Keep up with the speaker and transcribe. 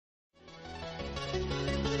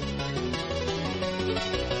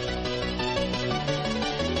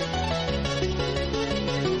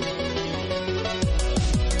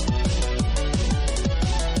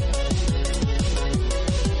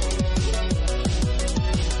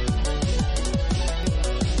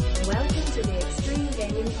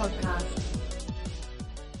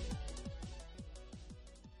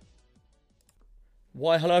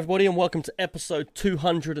Why, hello everybody and welcome to episode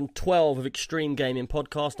 212 of Extreme Gaming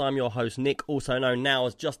Podcast. I'm your host Nick, also known now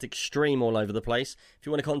as Just Extreme all over the place. If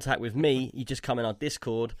you want to contact with me, you just come in our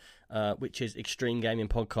Discord, which is Extreme Gaming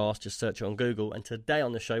Podcast. Just search it on Google. And today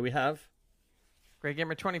on the show we have... Great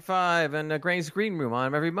Gamer 25 and Gray's Green Room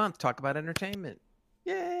on every month. Talk about entertainment.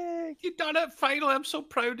 Yay! You done it finally. I'm so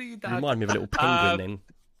proud of you, Dad. You remind me of a little penguin then.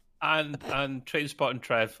 And Trainspot and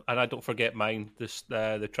Trev, and I don't forget mine,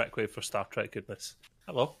 the Trek Wave for Star Trek goodness.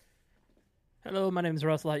 Hello. Hello, my name is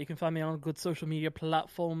Rosslight. You can find me on good social media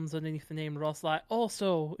platforms underneath the name Rosslight.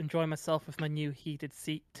 Also, enjoy myself with my new heated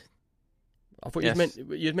seat. I thought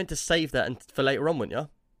you'd meant to save that for later on, wouldn't you?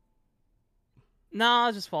 Nah,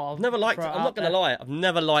 I just thought I'm not going to lie, I've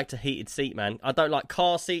never liked a heated seat, man. I don't like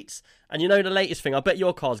car seats. And you know the latest thing, I bet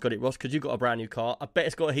your car's got it, Ross, because you got a brand new car. I bet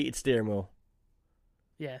it's got a heated steering wheel.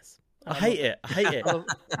 Yes. I hate it.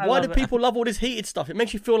 Why do people love all this heated stuff? It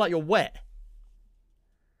makes you feel like you're wet.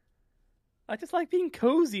 I just like being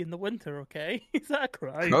cozy in the winter, okay? Is that a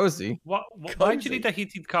crime? Cozy? Why do you need a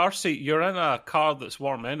heated car seat? You're in a car that's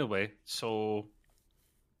warm anyway, so...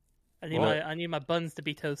 I need my buns to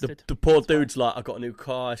be toasted. The poor dude's like, I've got a new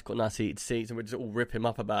car, it's got nice heated seats, and we just all rip him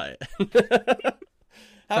up about it.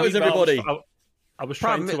 How is everybody? I was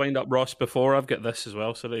trying to wind up Ross before. I've got this as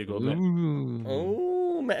well, so there you go, mate.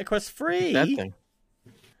 Oh, MetaQuest 3. That thing.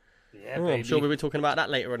 Yeah, I'm sure we'll be talking about that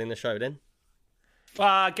later on in the show then.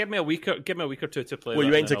 Give me a week or two to play. Well,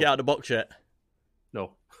 you ain't took it out of the box yet?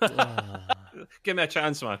 No. Give me a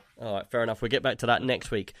chance, man. All right, fair enough. We'll get back to that next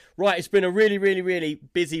week. Right, it's been a really, really, really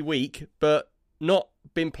busy week, but not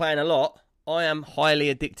been playing a lot. I am highly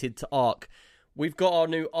addicted to Ark. We've got our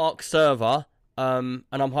new Ark server, and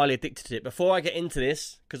I'm highly addicted to it. Before I get into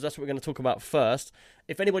this, because that's what we're going to talk about first,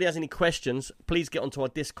 if anybody has any questions, please get onto our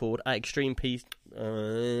Discord at Extreme Peace.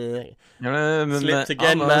 Slipped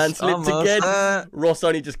again, man. Slipped again. Ross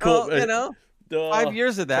only just caught me. 5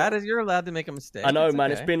 years of that, you're allowed to make a mistake. I know, it's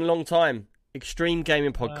man. Okay. It's been a long time. Extreme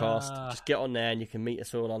Gaming Podcast. Just get on there and you can meet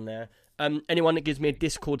us all on there. Anyone that gives me a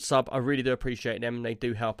Discord sub, I really do appreciate them. They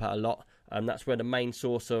do help out a lot. That's where the main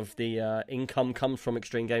source of the income comes from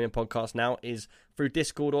Extreme Gaming Podcast now, is through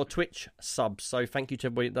Discord or Twitch subs. So thank you to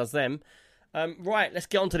everybody that does them. Right, let's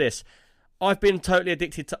get on to this. I've been totally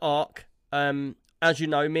addicted to Ark. As you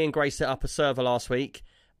know, me and Gray set up a server last week.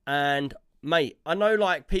 And, mate, I know,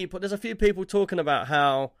 like, there's a few people talking about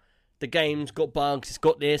how the game's got bugs, it's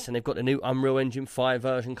got this, and they've got the new Unreal Engine 5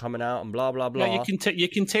 version coming out, and blah, blah, blah. Yeah, you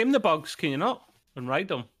can tame the bugs, can you not? And ride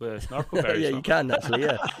them with narco berries. Yeah, you can, actually,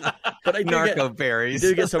 yeah. But they berries. You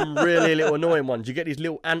do get some really little annoying ones. You get these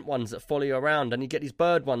little ant ones that follow you around, and you get these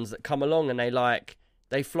bird ones that come along, and they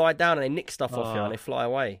fly down and they nick stuff off you, and they fly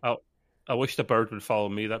away. I wish the bird would follow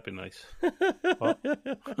me, that'd be nice.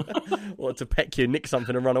 Or to peck you, nick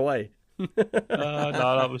something and run away. No,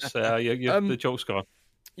 that was... the joke's gone.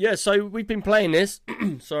 Yeah, so we've been playing this.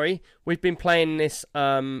 We've been playing this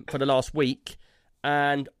for the last week,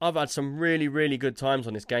 and I've had some really, really good times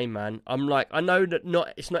on this game, man. I'm like, I know that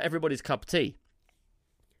it's not everybody's cup of tea,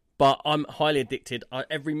 but I'm highly addicted.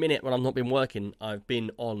 Every minute when I've not been working, I've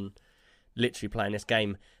been on literally playing this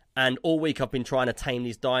game. And all week I've been trying to tame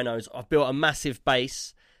these dinos. I've built a massive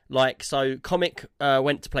base. So Comic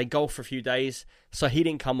went to play golf for a few days, so he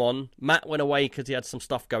didn't come on. Matt went away because he had some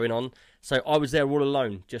stuff going on. So I was there all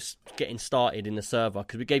alone, just getting started in the server,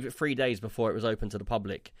 because we gave it 3 days before it was open to the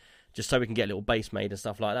public, just so we can get a little base made and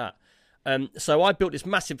stuff like that. So I built this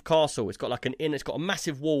massive castle. It's got like it's got a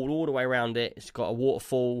massive wall all the way around it. It's got a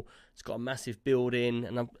waterfall. It's got a massive building,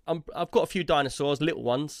 and I've got a few dinosaurs, little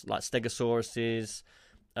ones like Stegosauruses.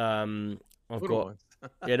 They're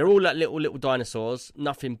all like little dinosaurs.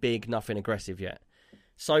 Nothing big, nothing aggressive yet.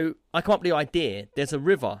 So I come up with the idea. There's a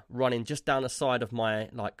river running just down the side of my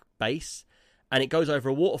base, and it goes over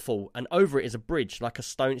a waterfall, and over it is a bridge, like a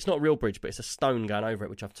stone. It's not a real bridge, but it's a stone going over it,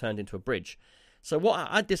 which I've turned into a bridge. So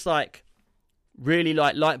I had this really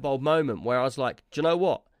light bulb moment where I was like, do you know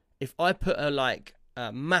what? If I put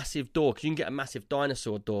a massive door, because you can get a massive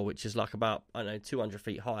dinosaur door, which is like about 200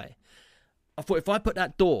 feet high. I thought if I put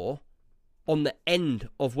that door on the end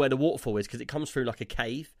of where the waterfall is, because it comes through like a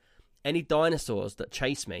cave, any dinosaurs that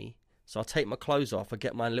chase me, so I take my clothes off, I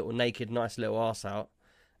get my little naked, nice little arse out,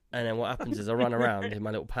 and then what happens is I run around in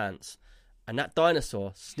my little pants, and that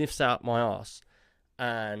dinosaur sniffs out my arse,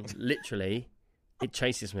 and literally it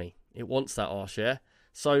chases me. It wants that arse, yeah?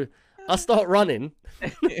 So I start running.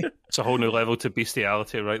 It's a whole new level to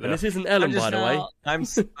bestiality right there. And this isn't Ellen, by the way.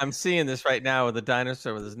 I'm seeing this right now with a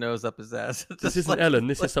dinosaur with his nose up his ass. This isn't Ellen.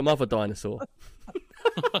 This is some other dinosaur.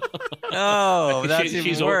 Oh, that's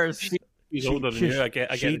even worse. She's older than you. I get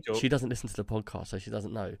the joke. She doesn't listen to the podcast, so she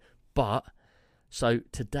doesn't know. But, so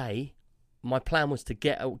today, my plan was to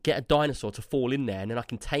get a dinosaur to fall in there, and then I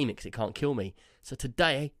can tame it because it can't kill me. So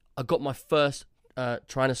today, I got my first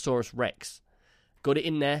Tyrannosaurus Rex. Got it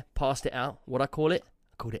in there, passed it out. What'd I call it?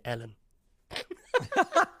 I called it Ellen.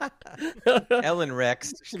 Ellen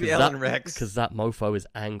Rex. Should be Ellen Rex. Because that mofo is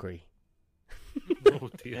angry. Oh,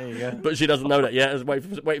 dear. There you go. But she doesn't know that yet. Just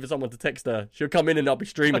wait for someone to text her. She'll come in and I'll be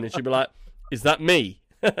streaming and she'll be like, "Is that me?"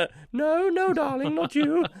 No, darling, not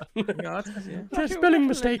you. It's a spelling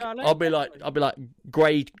mistake. I'll be like,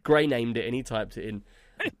 Gray named it and he typed it in.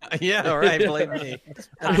 Yeah, all right, blame me.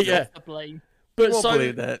 Yeah. Blame. But Won't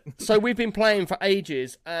believe that. So we've been playing for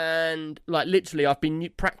ages, and like literally, I've been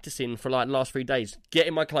practicing for like the last 3 days,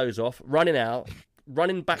 getting my clothes off, running out,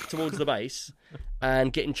 running back towards the base,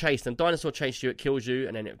 and getting chased. And dinosaur chases you, it kills you,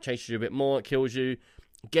 and then it chases you a bit more, it kills you.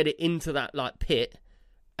 Get it into that like pit,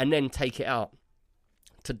 and then take it out.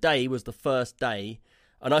 Today was the first day,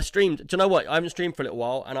 and I streamed. Do you know what? I haven't streamed for a little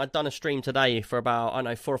while, and I'd done a stream today for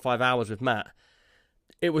about 4 or 5 hours with Matt.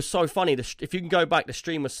 It was so funny. If you can go back, the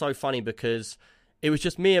stream was so funny because it was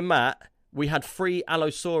just me and Matt. We had 3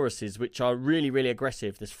 Allosauruses, which are really, really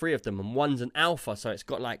aggressive. There's 3 of them, and one's an alpha, so it's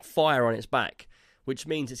got like fire on its back, which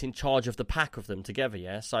means it's in charge of the pack of them together,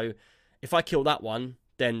 yeah? So if I kill that one,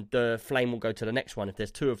 then the flame will go to the next one. If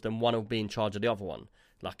there's 2 of them, one will be in charge of the other one,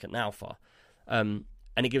 like an alpha. And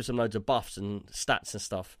it gives them loads of buffs and stats and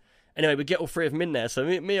stuff. Anyway, we get all 3 of them in there. So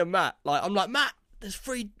me and Matt, like, I'm like, Matt, there's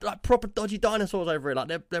 3 like proper dodgy dinosaurs over here.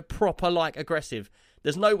 Like they're proper like aggressive.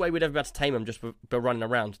 There's no way we'd ever be able to tame them just by running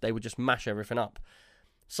around. They would just mash everything up.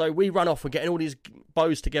 So we run off. We're getting all these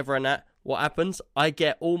bows together and that. What happens? I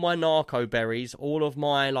get all my narco berries, all of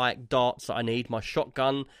my like darts that I need, my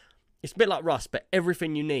shotgun. It's a bit like Rust, but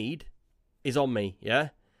everything you need is on me. Yeah.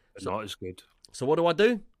 But not as good. So what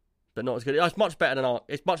do? But not as good. It's much better than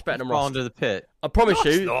It's much better than Fall Rust. into the pit. I promise No,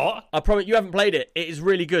 it's you. not. I promise you haven't played it. It is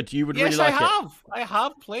really good. You would really like Yes, it. I have. I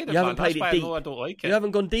have played it. You haven't played That's it why deep. I know I don't like it. You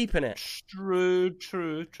haven't gone deep in it. True.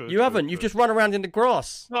 You haven't. You've just run around in the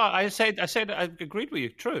grass. No, I said I agreed with you.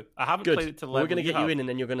 True. I haven't Good. played it to the Well, level we're going to get you have. in and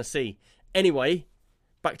then you're going to see. Anyway,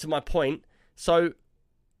 back to my point. So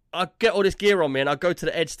I get all this gear on me and I go to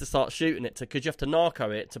the edge to start shooting it because you have to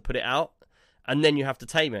narco it to put it out and then you have to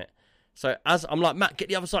tame it. So as I'm like, Matt, get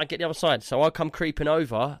the other side. So I come creeping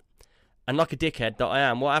over and like a dickhead that I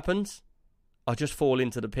am, what happens? I just fall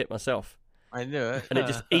into the pit myself. I knew it. And it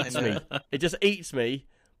just eats me. It just eats me.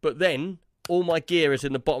 But then all my gear is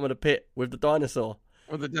in the bottom of the pit with the dinosaur.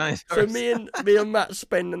 With the dinosaurs. So me and Matt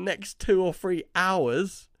spend the next 2 or 3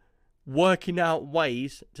 hours working out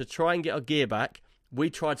ways to try and get our gear back. We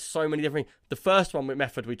tried so many different things. The first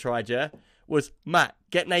method we tried, yeah, was Matt,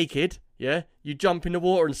 get naked, yeah? You jump in the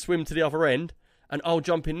water and swim to the other end, and I'll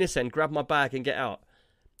jump in this end, grab my bag and get out.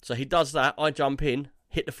 So he does that, I jump in,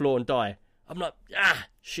 hit the floor and die. I'm like,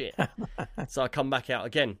 shit. So I come back out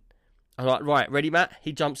again. I'm like, right, ready, Matt?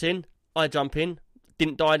 He jumps in, I jump in.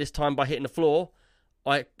 Didn't die this time by hitting the floor.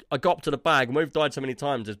 I got up to the bag, and we've died so many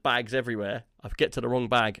times, there's bags everywhere. I get to the wrong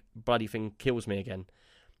bag, bloody thing kills me again.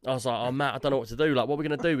 I was like, oh, Matt, I don't know what to do. Like, what are we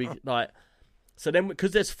going to do? So then,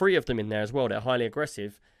 because there's 3 of them in there as well, they're highly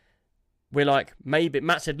aggressive. We're like, maybe,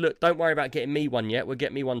 Matt said, look, don't worry about getting me one yet. We'll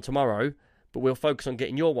get me one tomorrow, but we'll focus on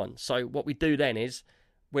getting your one. So what we do then is,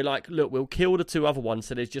 we're like, look, we'll kill the 2 other ones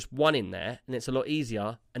so there's just one in there, and it's a lot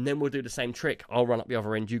easier, and then we'll do the same trick. I'll run up the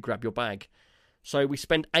other end, you grab your bag. So we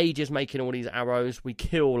spend ages making all these arrows. We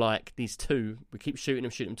kill, like, these 2. We keep shooting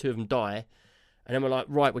them, 2 of them die. And then we're like,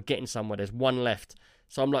 right, we're getting somewhere. There's 1 left.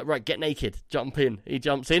 So I'm like, right, get naked, jump in. He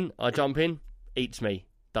jumps in, I jump in, eats me.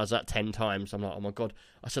 Does that 10 times. I'm like, oh my God.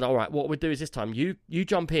 I said, all right, what we'll do is this time, you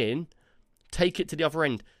jump in, take it to the other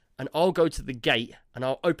end, and I'll go to the gate, and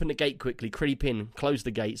I'll open the gate quickly, creep in, close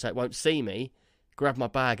the gate so it won't see me, grab my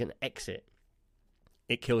bag and exit.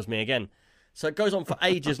 It kills me again. So it goes on for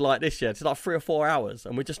ages like this, yeah. It's like 3 or 4 hours,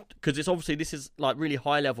 and we're just, because it's obviously, this is like really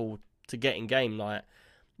high level to get in game. Like,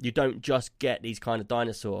 you don't just get these kind of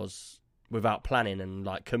dinosaurs without planning and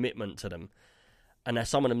like commitment to them. And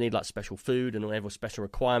some of them need like special food and they have special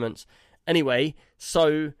requirements. Anyway,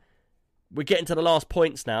 so we're getting to the last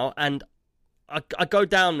points now, and I go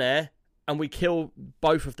down there and we kill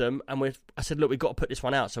both of them, and I said, look, we've got to put this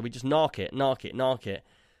one out. So we just narc it.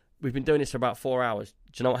 We've been doing this for about 4 hours.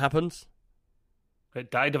 Do you know what happens? It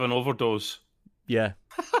died of an overdose. Yeah.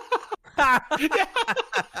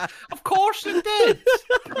 Of course it did.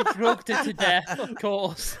 He drugged it to death, of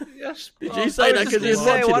course. Yes. Did you say that because you was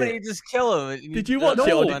Why watching don't it? you just kill him? Did you watch it?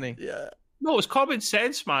 No. Or Funny. yeah. No, it's common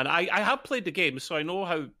sense, man. I have played the game, so I know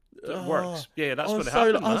how it works. Yeah, that's I what was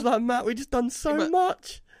happened. I was like, Matt, we just done so but-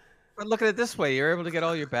 much. But look at it this way: you're able to get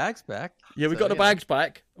all your bags back. Yeah, we So, got the you know. bags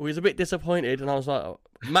back. We was a bit disappointed, and I was like, oh.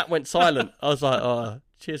 Matt went silent. I was like, oh,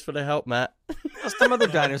 cheers for the help, Matt. Some other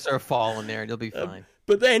dinosaur fall in there, and you'll be fine.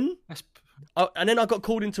 But then, That's- and then I got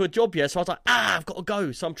called into a job, yeah, so I was like, I've got to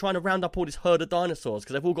go. So I'm trying to round up all this herd of dinosaurs,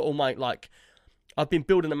 because they've all got all my, like, I've been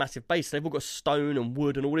building a massive base. They've all got stone and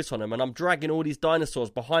wood and all this on them, and I'm dragging all these dinosaurs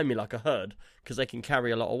behind me like a herd, because they can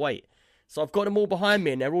carry a lot of weight. So I've got them all behind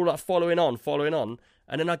me, and they're all, like, following on.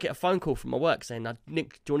 And then I get a phone call from my work saying,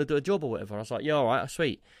 Nick, do you want to do a job or whatever? I was like, yeah, all right,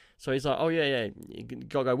 sweet. So he's like, oh, yeah, you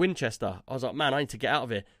got to go Winchester. I was like, man, I need to get out of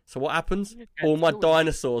here. So what happens? All my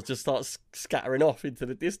dinosaurs just start scattering off into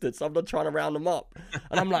the distance. I'm not trying to round them up.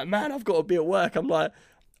 And I'm like, man, I've got to be at work. I'm like,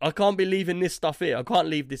 I can't be leaving this stuff here. I can't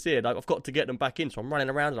leave this here. Like, I've got to get them back in. So I'm running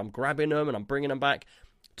around and I'm grabbing them and I'm bringing them back.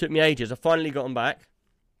 Took me ages. I finally got them back.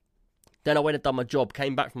 Then I went and done my job,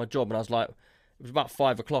 came back from my job, and I was like, it was about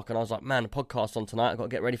 5 o'clock, and I was like, man, the podcast's on tonight. I've got to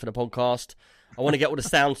get ready for the podcast. I want to get all the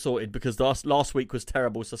sound sorted because last week was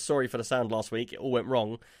terrible, so sorry for the sound last week. It all went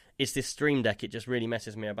wrong. It's this Stream Deck. It just really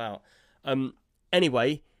messes me about.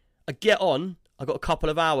 Anyway, I get on. I got a couple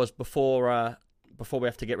of hours before we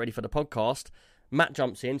have to get ready for the podcast. Matt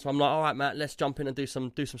jumps in, so I'm like, all right, Matt, let's jump in and do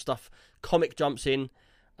some stuff. Comic jumps in.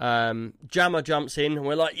 Jammer jumps in, and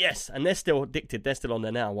we're like, yes. And they're still addicted. They're still on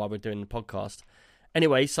there now while we're doing the podcast.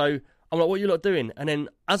 Anyway, so I'm like, what are you lot doing? And then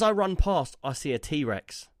as I run past, I see a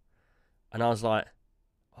T-Rex. And I was like,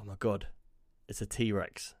 oh my God, it's a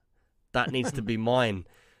T-Rex. That needs to be mine.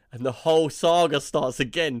 And the whole saga starts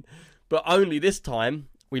again. But only this time,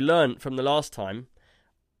 we learnt from the last time,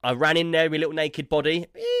 I ran in there, my little naked body,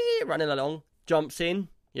 running along, jumps in,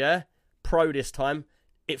 yeah, pro this time.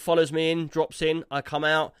 It follows me in, drops in, I come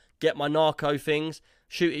out, get my narco things,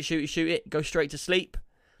 shoot it, go straight to sleep.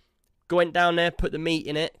 Went down there, put the meat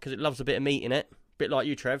in it, because it loves a bit of meat in it, bit like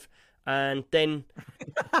you, Trev. And then,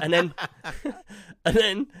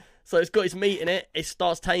 so it's got its meat in it, it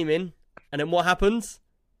starts taming, and then what happens?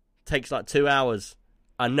 Takes like 2 hours.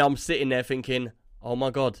 And now I'm sitting there thinking, oh my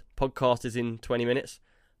God, podcast is in 20 minutes,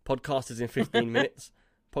 podcast is in 15 minutes,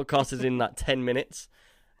 podcast is in like 10 minutes.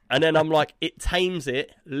 And then I'm like, it tames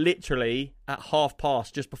it literally at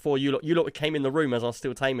past, just before you lot came in the room as I was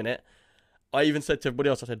still taming it. I even said to everybody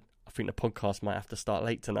else, I said, I think the podcast might have to start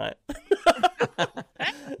late tonight.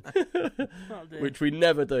 Which we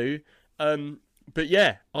never do. But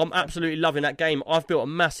yeah, I'm absolutely loving that game. I've built a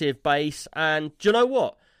massive base, and do you know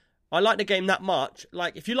what? I like the game that much.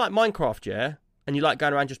 Like, if you like Minecraft, yeah, and you like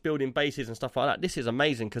going around just building bases and stuff like that, this is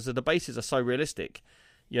amazing because the bases are so realistic,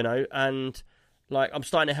 you know. And like, I'll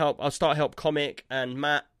start to help Comic and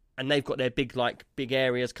Matt, and they've got their big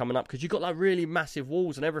areas coming up because you've got like really massive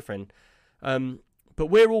walls and everything. But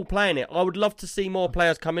we're all playing it. I would love to see more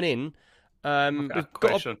players coming in. We've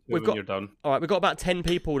got you're done. All right, we've got about 10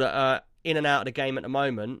 people that are in and out of the game at the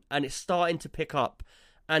moment, and it's starting to pick up.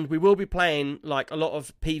 And we will be playing like a lot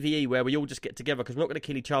of PvE where we all just get together because we're not going to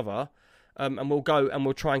kill each other. And we'll go and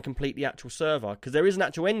we'll try and complete the actual server because there is an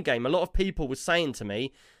actual end game. A lot of people were saying to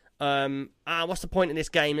me, what's the point in this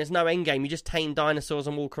game? There's no end game. You just tame dinosaurs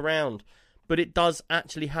and walk around. But it does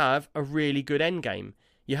actually have a really good end game.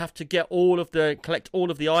 You have to collect all of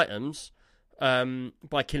the items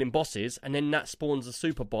by killing bosses, and then that spawns a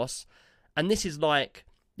super boss. And this is like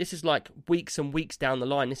weeks and weeks down the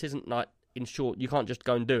line. This isn't like in short. You can't just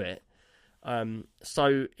go and do it.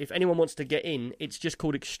 So if anyone wants to get in, it's just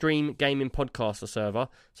called Extreme Gaming Podcaster server.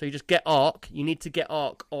 So you just get Ark. You need to get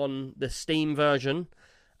Ark on the Steam version.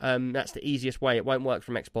 That's the easiest way. It won't work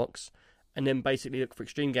from Xbox. And then basically look for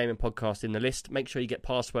Extreme Gaming Podcast in the list. Make sure you get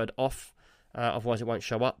password off. Otherwise it won't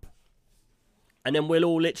show up. And then we'll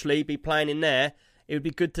all literally be playing in there. It would be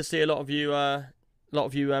good to see a lot of you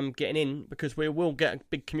getting in because we will get a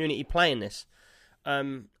big community playing this.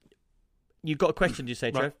 You got a question, did you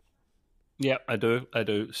say, Trev? Yeah, I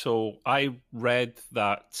do. So I read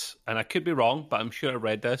that, and I could be wrong, but I'm sure I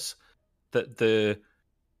read this, that the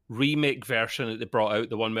remake version that they brought out,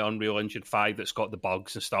 the one with Unreal Engine 5 that's got the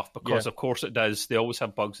bugs and stuff, because of course it does. They always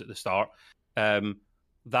have bugs at the start.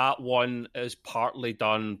 That one is partly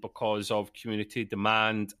done because of community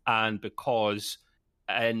demand and because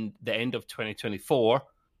in the end of 2024,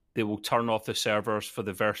 they will turn off the servers for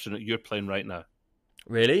the version that you're playing right now.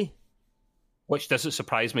 Really? Which doesn't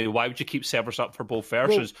surprise me. Why would you keep servers up for both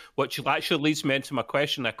versions? Which actually leads me into my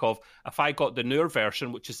question, Nick, of if I got the newer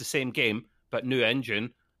version, which is the same game, but new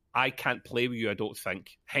engine, I can't play with you, I don't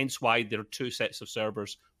think. Hence why there are two sets of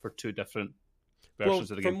servers for two different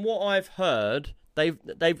versions of the game. From what I've heard,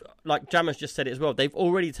 they've like Jammer's just said it as well, they've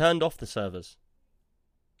already turned off the servers.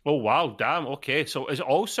 Oh, wow, damn, okay. So is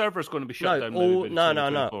all servers going to be shut down now?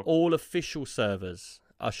 No. All official servers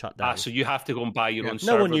are shut down. So you have to go and buy your own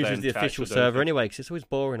server. No one uses the official server anyway, because it's always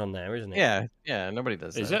boring on there, isn't it? Yeah, nobody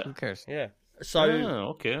does that. Is it? Who cares? Yeah. So,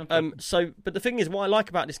 okay. But the thing is, what I like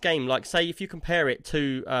about this game, like, say, if you compare it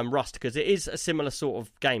to Rust, because it is a similar sort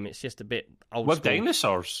of game, it's just a bit old with school.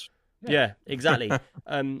 dinosaurs. Yeah, exactly.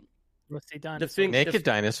 Rusty dinosaurs. Naked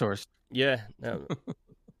dinosaurs. Yeah.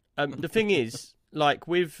 The thing is, like,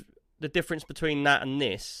 with the difference between that and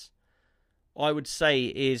this, I would say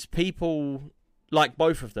is people like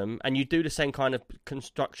both of them, and you do the same kind of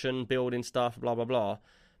construction, building stuff, blah, blah, blah.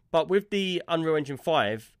 But with the Unreal Engine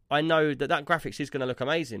 5, I know that graphics is going to look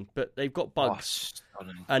amazing, but they've got bugs,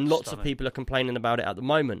 and lots of people are complaining about it at the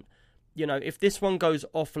moment. You know, if this one goes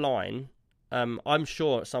offline, I'm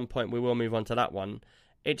sure at some point we will move on to that one.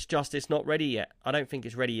 It's not ready yet. I don't think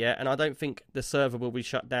it's ready yet, and I don't think the server will be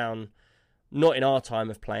shut down, not in our time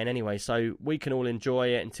of playing anyway, so we can all enjoy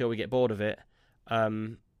it until we get bored of it.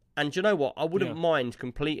 And you know what? I wouldn't mind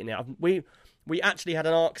completing it. We actually had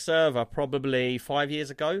an Ark server probably 5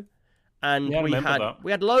 years ago, and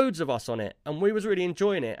we had loads of us on it, and we was really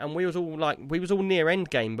enjoying it, and we was all near end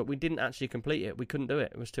game, but we didn't actually complete it. We couldn't do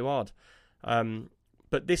it. It was too hard.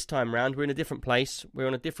 But this time round, we're in a different place. We're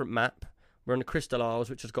on a different map. We're on the Crystal Isles,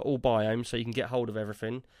 which has got all biomes, so you can get hold of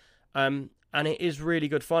everything. And it is really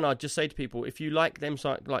good fun. I'd just say to people, if you like them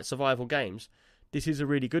like survival games, this is a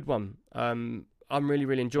really good one. I'm really,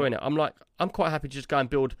 really enjoying it. I'm quite happy to just go and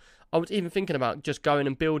build. I was even thinking about just going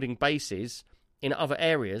and building bases in other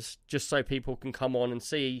areas, just so people can come on and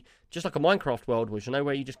see, just like a Minecraft world was,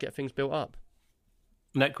 where you just get things built up.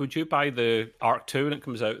 Nick, would you buy the Ark 2 when it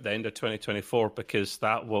comes out at the end of 2024? Because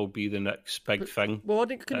that will be the next big thing. Well, I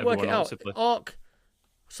couldn't work it out. Ark.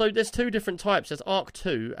 So there's two different types. There's Ark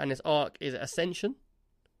 2 and there's Ark, is it Ascension?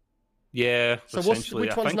 Yeah, so which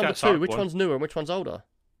one's number 2? Which one's newer and which one's older?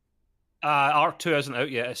 Ark 2 isn't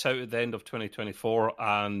out yet. It's out at the end of 2024,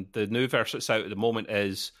 and the new version that's out at the moment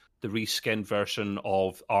is the reskinned version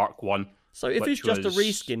of Ark 1. So if it's just a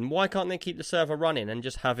reskin, why can't they keep the server running and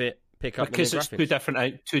just have it pick up because the new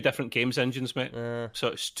it's two different games engines, mate. So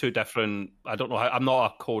it's two different. I don't know how. I'm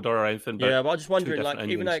not a coder or anything. But yeah, but I'm just wondering, like,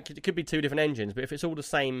 even though it could be two different engines, but if it's all the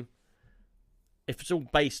same, if it's all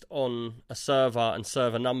based on a server and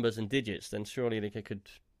server numbers and digits, then surely they could.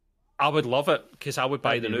 I would love it, because I would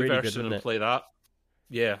buy the new really version and play that.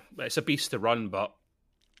 Yeah, it's a beast to run, but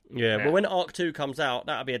yeah. Well, when Ark 2 comes out,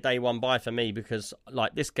 that'll be a day one buy for me, because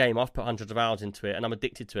like this game, I've put hundreds of hours into it and I'm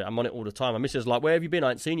addicted to it. I'm on it all the time. My missus is like, "Where have you been? I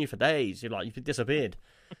haven't seen you for days. You've disappeared."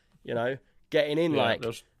 Getting in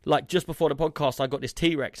like just before the podcast, I got this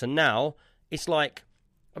T-Rex, and now it's like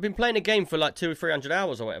I've been playing a game for like 200 or 300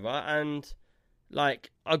 hours or whatever, and like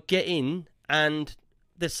I get in and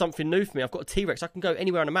there's something new for me. I've got a T-Rex. I can go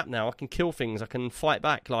anywhere on the map now. I can kill things. I can fight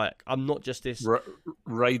back. Like, I'm not just this...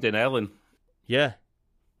 Riding Ellen. Yeah.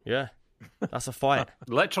 That's a fight.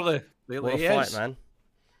 Literally. What a fight, man.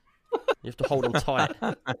 You have to hold them tight.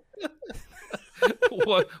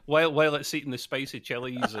 while it's eating the spicy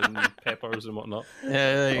chilies and peppers and whatnot. Yeah,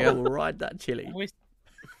 there you go. Ride that chili. Are we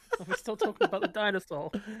still talking about the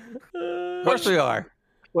dinosaur? Of course we are.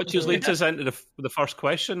 Which leads us into the first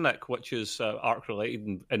question, Nick, which is Ark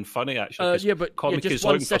related and funny, actually. But Comic just is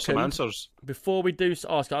one looking for some second. answers. Before we do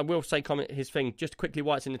ask, I will say comment his thing, just quickly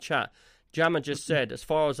while it's in the chat. Jammer just said, as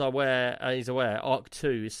far as he's aware, Ark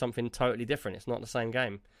 2 is something totally different. It's not the same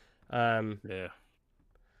game. Yeah.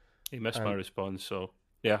 He missed my response, so...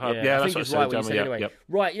 Yeah, I that's think what it's I right said, what you said anyway. Yep.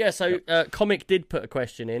 Right, yeah, so Comic did put a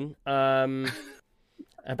question in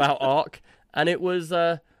about Ark, and it was,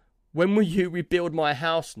 when will you rebuild my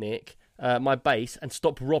house, Nick, my base, and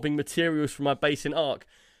stop robbing materials from my base in Ark?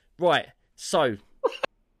 Right, so,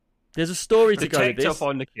 there's a story to go with this.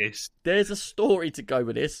 On the case. There's a story to go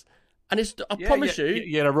with this, and I promise you...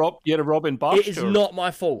 You're a Robin Bosch. It is not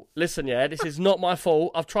my fault. Listen, this is not my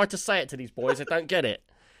fault. I've tried to say it to these boys, they don't get it.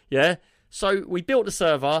 Yeah? So we built the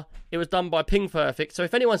server. It was done by Ping Perfect. So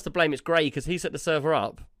if anyone's to blame, it's Gray, because he set the server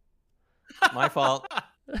up. My fault.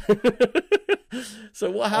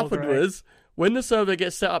 So what happened was, when the server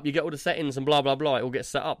gets set up, you get all the settings and blah, blah, blah. It all gets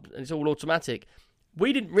set up, and it's all automatic.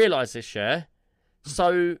 We didn't realise this,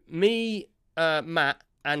 So me, Matt,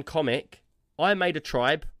 and Comic, I made a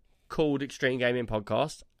tribe called Extreme Gaming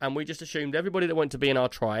Podcast, and we just assumed everybody that wanted to be in our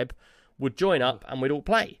tribe would join up and we'd all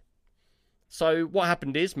play. So what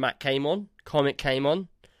happened is Matt came on, Comic came on,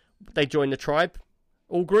 they joined the tribe,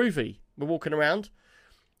 all groovy. We're walking around.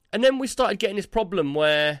 And then we started getting this problem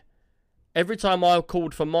where every time I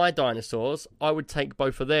called for my dinosaurs, I would take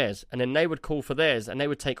both of theirs. And then they would call for theirs, and they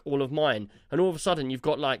would take all of mine. And all of a sudden, you've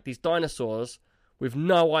got like these dinosaurs with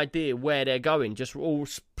no idea where they're going, just all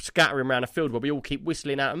scattering around a field where we all keep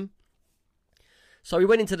whistling at them. So we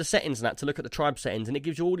went into the settings and that to look at the tribe settings, and it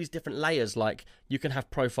gives you all these different layers. Like, you can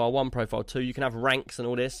have Profile 1, Profile 2, you can have ranks and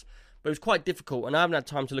all this. But it was quite difficult, and I haven't had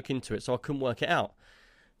time to look into it, so I couldn't work it out.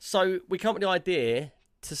 So we come up with the idea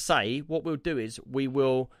to say what we'll do is we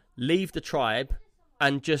will leave the tribe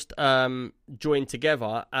and just join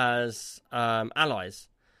together as allies.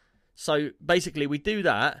 So basically we do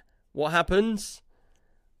that. What happens?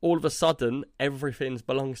 All of a sudden, everything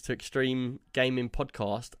belongs to Extreme Gaming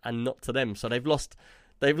Podcast and not to them. So they couldn't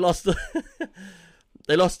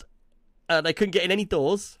get in any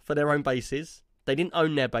doors for their own bases. They didn't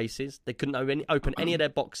own their bases. They couldn't open any of their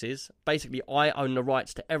boxes. Basically, I own the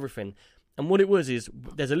rights to everything. And what it was is,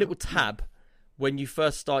 there's a little tab when you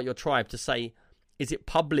first start your tribe to say, is it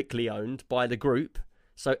publicly owned by the group?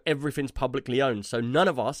 So everything's publicly owned. So none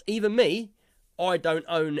of us, even me, I don't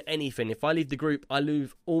own anything. If I leave the group, I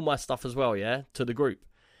lose all my stuff as well, yeah, to the group.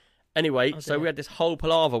 Anyway, so we had this whole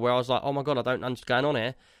palaver where I was like, oh my God, I don't know what's going on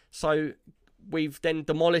here. So we've then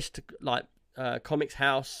demolished like Comic's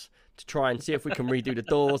house to try and see if we can redo the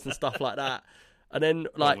doors and stuff like that. And then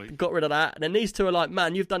like got rid of that. And then these two are like,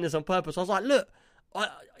 man, you've done this on purpose. I was like, look,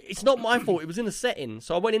 it's not my fault. It was in the setting.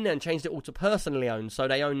 So I went in there and changed it all to personally owned, so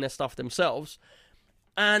they own their stuff themselves.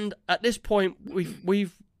 And at this point,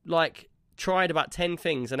 we've like tried about 10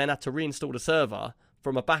 things and then had to reinstall the server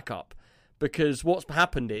from a backup, because what's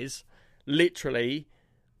happened is literally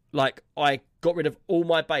like I got rid of all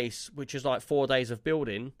my base, which is like 4 days of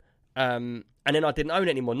building, and then I didn't own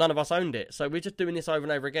it anymore. None of us owned it, so we're just doing this over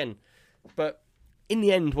and over again. But in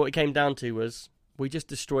the end, what it came down to was we just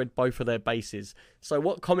destroyed both of their bases. So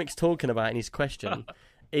what Comic's talking about in his question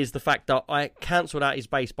is the fact that I cancelled out his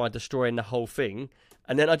base by destroying the whole thing,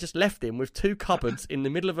 and then I just left him with 2 cupboards in the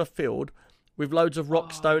middle of a field with loads of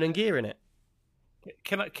rock, stone, and gear in it.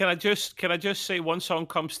 Can I just say one song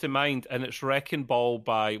comes to mind, and it's Wrecking Ball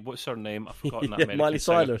by, what's her name? I've forgotten that. Miley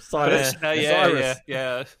Cyrus. Cyrus.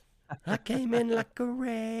 Yeah. I came in like a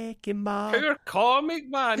wrecking ball. Poor Comic,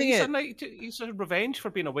 man. He's a revenge for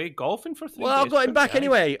being away golfing for 3 days. Well, I got him back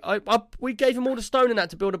anyway. We gave him all the stone and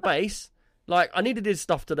that to build a base. Like, I needed his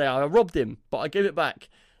stuff today. I robbed him, but I gave it back.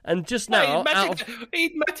 And just now, he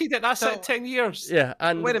admitted it. That's like 10 years. Yeah,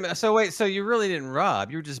 and wait a minute. So you really didn't rob?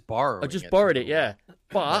 You were just borrowing? I just borrowed it, yeah.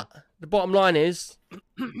 But the bottom line is,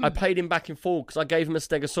 I paid him back in full because I gave him a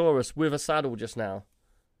Stegosaurus with a saddle just now.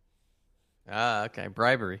 Ah, okay,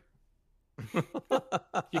 bribery.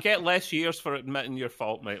 You get less years for admitting your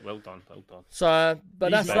fault, mate. Well done. So, but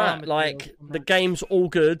that's that. Like, the game's all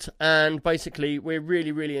good, and basically, we're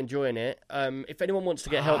really, really enjoying it. If anyone wants to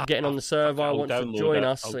get help getting on the server, wants to join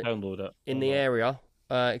us in the area,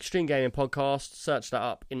 Extreme Gaming Podcast, search that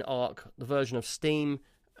up in Arc, the version of Steam,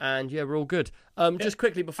 and yeah, we're all good. Just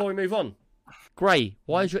quickly before we move on, Gray,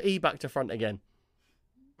 why is your E back to front again?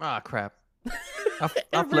 Ah, crap. I'll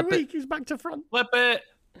Every flip week he's back to front. Flip it.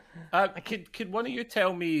 Could one of you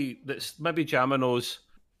tell me, that's maybe Jammer knows,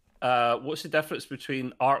 what's the difference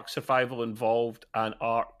between Ark Survival Involved and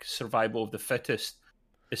Ark Survival of the Fittest?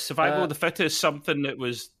 Is Survival of the Fittest something that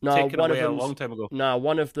was taken away a long time ago? No,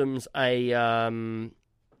 one of them's a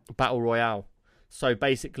Battle Royale. So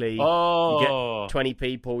basically, you get 20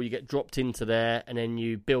 people, you get dropped into there, and then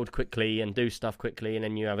you build quickly and do stuff quickly, and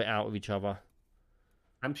then you have it out with each other.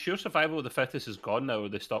 I'm sure Survival of the Fittest is gone now, or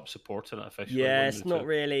they stopped supporting it officially. Yeah, it's not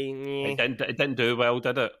really. It didn't do well,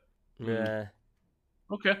 did it? Yeah.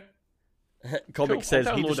 Okay. Comic says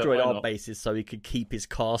he destroyed our bases so he could keep his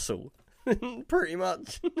castle. Pretty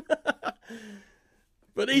much.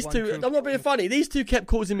 But these two, I'm not being funny, these two kept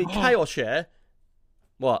causing me chaos, yeah?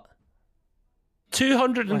 What?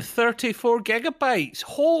 234 gigabytes.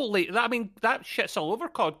 Holy, that shit's all over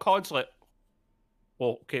COD. COD's like,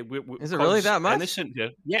 well, okay, is it really that much? Innocent here.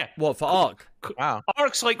 Yeah. What, for Ark? Wow.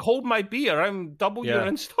 Ark's like, hold my beer, I'm double your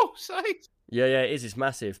install size. Yeah, it is. It's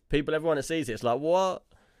massive. Everyone that sees it, it's like, what?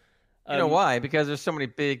 You know why? Because there's so many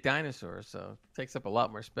big dinosaurs, so it takes up a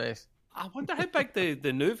lot more space. I wonder how big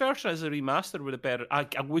the new version as a remaster would have been. I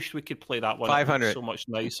wish we could play that one. 500. So much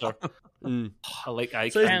nicer. I like eye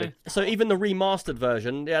so, candy. So even the remastered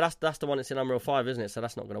version, yeah, that's the one that's in Unreal 5, isn't it? So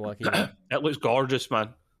that's not going to work either. It looks gorgeous, man.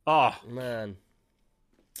 Oh, man.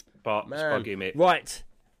 But it's buggy, mate. Right.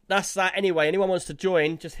 That's that anyway. Anyone wants to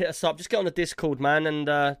join, just hit us up. Just get on the Discord, man, and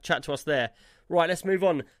chat to us there. Right, let's move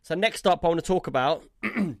on. So next up, I want to talk about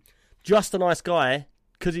Just a Nice Guy,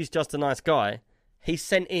 because he's just a nice guy. he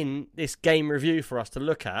sent in this game review for us to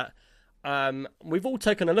look at. We've all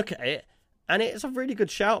taken a look at it, and it's a really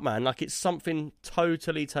good shout, man. Like, it's something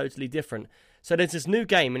totally different. So there's this new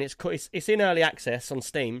game, and it's in early access on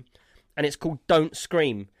Steam, and it's called Don't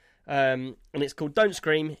Scream. And it's called Don't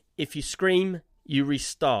Scream. If you scream, you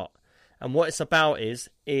restart. And what it's about is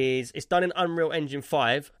it's done in Unreal Engine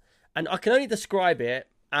 5, and I can only describe it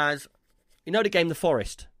as, you know the game The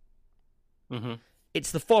Forest? Mm-hmm.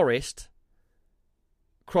 It's The Forest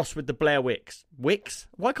crossed with the Blair Wicks. Wicks?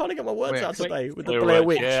 Why can't I get my words out today? With the Blair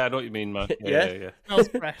Wicks. Yeah, I know what you mean, man. Yeah? Yeah. Smells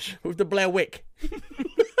fresh. With the Blair Wick.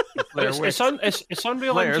 It's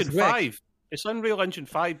Unreal Blair's Engine Wick. 5. It's Unreal Engine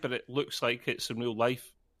 5, but it looks like it's in real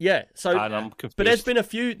life. Yeah, so And I'm confused. but there's been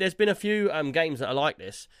a few games that are like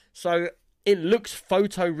this. So it looks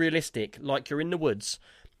photorealistic, like you're in the woods,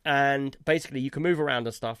 and basically you can move around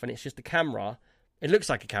and stuff, and it's just a camera. It looks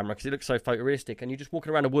like a camera because it looks so photorealistic, and you're just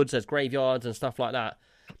walking around the woods. There's graveyards and stuff like that.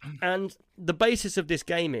 And the basis of this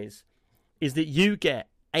game is that you get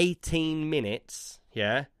 18 minutes,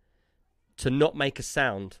 to not make a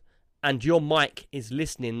sound, and your mic is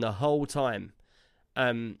listening the whole time.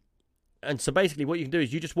 And so basically what you can do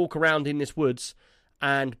is you just walk around in this woods,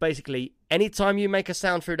 and basically anytime you make a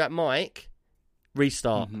sound through that mic,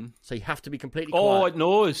 restart. Mm-hmm. So you have to be completely quiet. Oh, it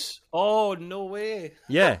knows. Oh, no way.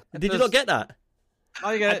 Yeah. Did you not get that?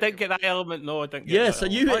 I didn't get that element. No, I didn't get that.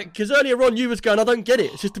 Yeah, so because earlier on you was going, I don't get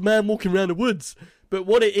it. It's just a man walking around the woods. But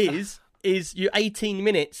what it is you 18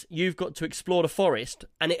 minutes, you've got to explore the forest,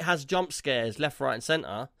 and it has jump scares left, right, and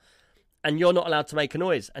centre, and you're not allowed to make a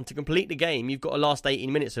noise. And to complete the game, you've got to last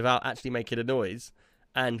 18 minutes without actually making a noise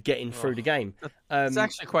and getting through the game. It's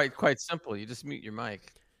actually quite simple. You just mute your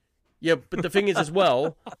mic. Yeah, but the thing is as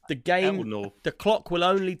well, the game, Hell no. the clock will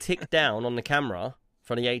only tick down on the camera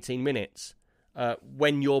for the 18 minutes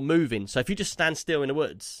when you're moving. So if you just stand still in the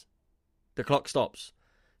woods, the clock stops.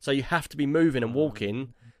 So you have to be moving and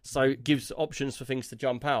walking, so it gives options for things to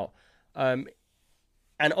jump out.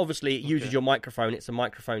 And obviously it uses your microphone. It's a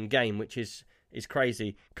microphone game, which is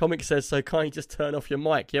crazy. Comic says, so can't you just turn off your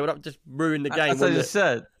mic? Yeah, well, that just ruined the game. That's what I just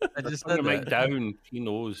said. I just said Turn the mic that. down. He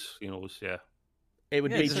knows, yeah. It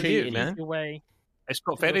would be it's a cheating, mute, man. Your way. It's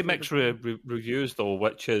got very mixed reviews, though,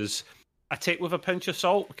 which is I take with a pinch of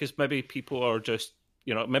salt, because maybe people are just,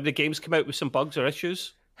 maybe the game's come out with some bugs or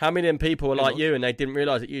issues. How many of them people are like you and they didn't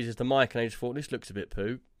realise it uses the mic and they just thought, this looks a bit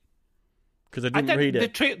poo? Because I didn't read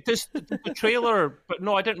it. The trailer, but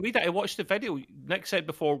no, I didn't read it. I watched the video. Nick said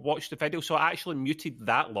before, watch the video. So I actually muted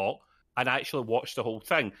that lot and I actually watched the whole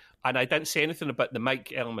thing. And I didn't say anything about the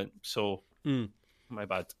mic element. So, my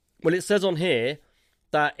bad. Well, it says on here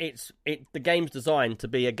that the game's designed to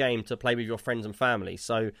be a game to play with your friends and family.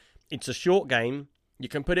 So it's a short game. You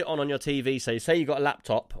can put it on your TV. So say you got a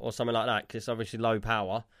laptop or something like that, because it's obviously low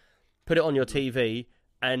power. Put it on your TV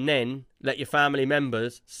and then let your family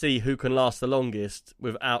members see who can last the longest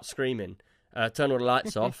without screaming. Turn all the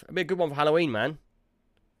lights off. It'd be a good one for Halloween, man.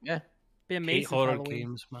 Yeah. Be amazing. Hate horror Halloween.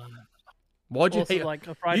 games, man. Why do you Also, hate? like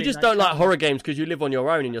a Friday You just night don't like challenge. horror games because you live on your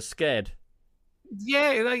own and you're scared.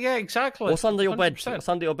 Yeah, exactly. What's under your bed? 100%. What's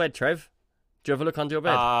under your bed, Trev? Do you ever look under your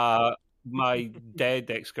bed? My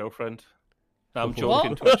dead ex-girlfriend. No, I'm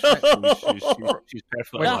What? joking. She's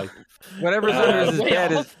perfectly alive. Whatever's under his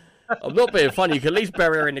bed is. I'm not being funny. You can at least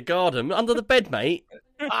bury her in the garden. Under the bed, mate.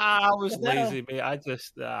 I was lazy, mate. I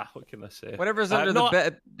just, what can I say? Whatever's under the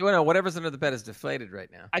bed. No, whatever's under the bed is deflated right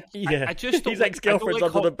now. I just don't His like- ex-girlfriend's I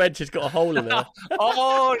don't under like the bed. She's got a hole in her.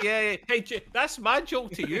 Oh, yeah. Hey, that's my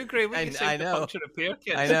joke to you, Gray. We I can say the know. puncture repair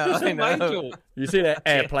kit. I know, It's I not my know. joke. You seen an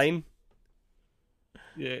airplane?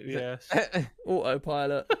 Yes.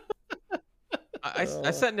 Autopilot. I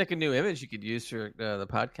sent Nick a new image you could use for the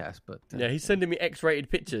podcast, but Yeah, he's sending me X-rated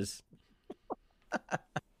pictures.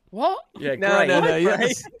 What? Yeah, no, Gray. no, no.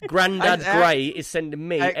 Yes. Granddad I- Gray is sending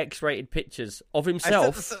me I- X-rated pictures of I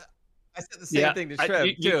himself. said the same thing to Trev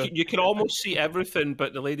you can almost see everything,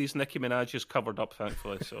 but the lady's Nicki Minaj is covered up,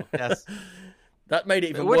 thankfully. So Yes. That made it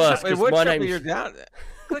even It would, worse it because would my triple name's... your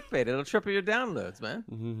clickbait. It'll triple your downloads,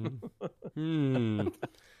 man.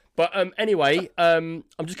 But anyway, I'm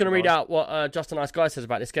just going to read out what Just a Nice Guy says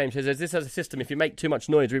about this game. He says, this has a system. If you make too much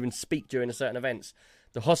noise or even speak during certain events,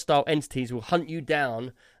 the hostile entities will hunt you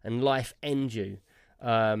down and life end you.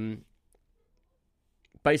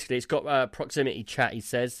 Basically, it's got proximity chat, he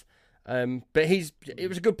says. But it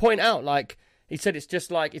was a good point out. Like, he said it's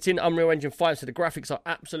just like, it's in Unreal Engine 5, so the graphics are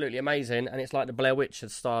absolutely amazing, and it's like the Blair Witch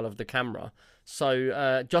style of the camera.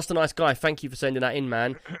 So, Just a Nice Guy, thank you for sending that in,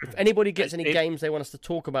 man. If anybody gets any games they want us to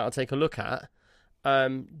talk about or take a look at,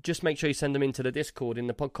 just make sure you send them into the Discord in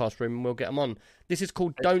the podcast room and we'll get them on. This is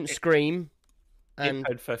called Don't Scream. and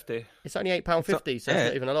 £8.50. it's only £8.50, so it's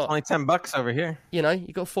not even a lot. Only $10 over here. You know,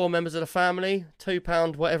 you got 4 members of the family,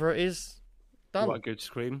 £2, whatever it is, done. What a good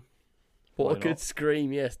scream! What Why a good not?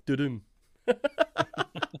 scream, yes, dudum.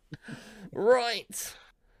 Right,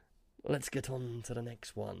 let's get on to the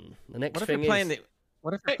next one. The next What if thing you're playing is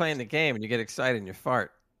what if you're playing the game and you get excited and you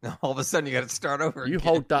fart? All of a sudden, you got to start over. you again.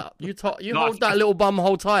 hold that, you No, hold that little bum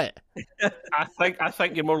hole tight. I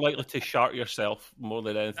think you're more likely to shart yourself more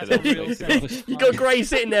than anything else. Real mate, to be honest. You got Gray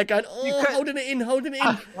sitting there going, oh, could- holding it in. Hold on.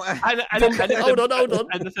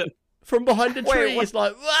 And From behind the Wait, tree, what- it's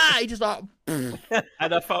like, ah, he just like,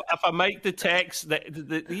 if I make detects that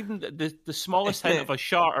even the smallest hint of a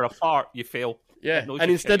shart or a fart, you fail. yeah. It knows And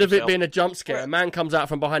you instead shit of it yourself. being a jump scare, a man comes out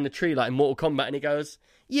from behind the tree like in Mortal Kombat and he goes,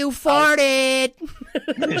 you farted.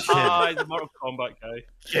 Ah, the Mortal Kombat guy.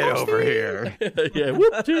 Get over here. Yeah,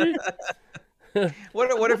 whoop-dee.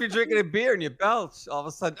 What if you're drinking a beer and you belch? All of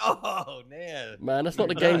a sudden, oh man. Man, that's not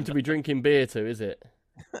the game to be drinking beer to, is it?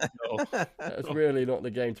 No. That's really not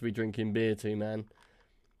the game to be drinking beer to, man.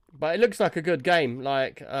 But it looks like a good game.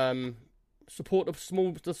 Like, support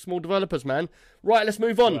the small developers, man. Right, let's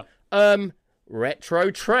move on. Retro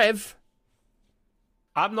Trev.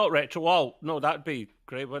 I'm not retro. Well, no, that'd be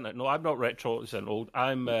great, wouldn't it? No, I'm not retro as an old.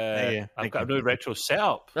 I'm. you. I've Thank got you. a new retro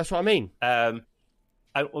setup. That's what I mean. I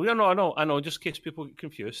know. Just in case people get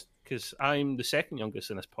confused, because I'm the second youngest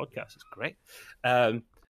in this podcast. It's great. Do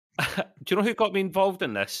you know who got me involved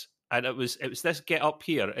in this? And it was this Get Up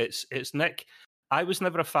here. It's Nick. I was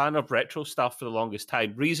never a fan of retro stuff for the longest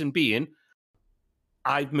time. Reason being,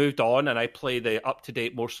 I've moved on and I play the up to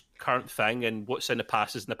date, most current thing, and what's in the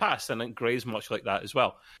past is in the past. And I think Gray's much like that as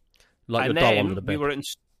well. Like And your doll then under the bed. we were in.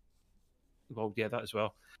 Well, yeah, that as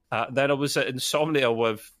well. Then I was at Insomnia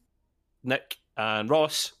with Nick and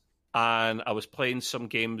Ross, and I was playing some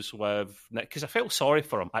games with Nick because I felt sorry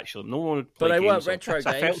for him. Actually, no one would play But they weren't games retro with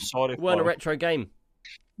him, so games. I felt sorry It for weren't a him. retro game.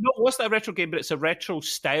 No, it wasn't a retro game, but it's a retro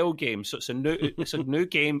style game. So it's a new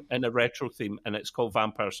game in a retro theme, and it's called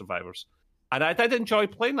Vampire Survivors. And I did enjoy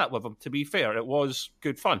playing that with him. To be fair, it was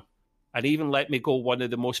good fun. And he even let me go one of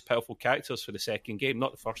the most powerful characters for the second game,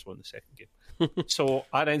 not the first one, the second game. So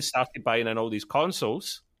I then started buying in all these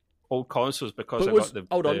old consoles, because I got the.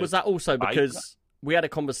 Hold on, the- was that also buy- because we had a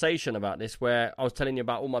conversation about this where I was telling you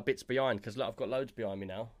about all my bits behind? Because look, I've got loads behind me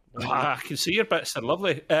now. I can see your bits. They're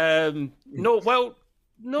lovely.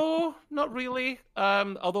 No, not really.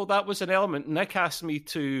 Although that was an element. Nick asked me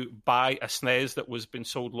to buy a SNES that was being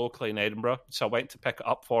sold locally in Edinburgh, so I went to pick it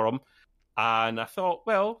up for him. And I thought,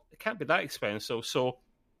 well, it can't be that expensive. So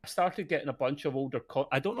I started getting a bunch of older.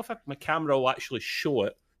 I don't know if my camera will actually show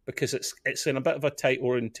it because it's in a bit of a tight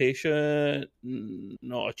orientation.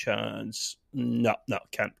 Not a chance. No,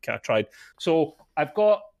 can't. I tried. So I've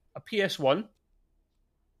got a PS1.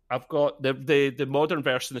 I've got the modern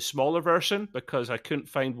version, the smaller version, because I couldn't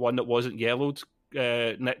find one that wasn't yellowed,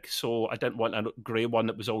 Nick. So I didn't want a grey one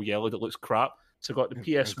that was all yellowed. It looks crap. So I got the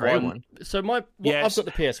PS1. Grey one. So Yes. I've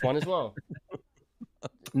got the PS1 as well.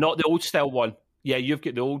 Not the old style one. Yeah, you've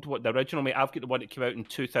got the old one, the original, mate. I've got the one that came out in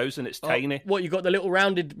 2000. It's tiny. What, you got the little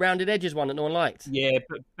rounded edges one that no one liked? Yeah,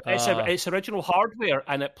 but Ah. it's original hardware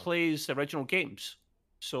and it plays the original games.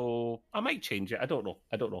 So I might change it. I don't know.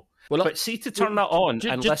 Well, But see, to turn that on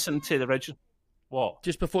and ju- listen to the original. What?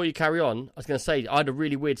 just before you carry on, I was going to say, I had a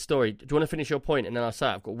really weird story. Do you want to finish your point? And then I'll say,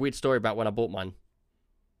 I've got a weird story about when I bought mine.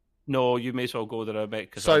 No, you may as well go there, mate,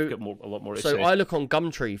 because So- I've got a lot more to So say. I look on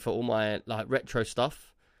Gumtree for all my like retro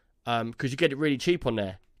stuff, because you get it really cheap on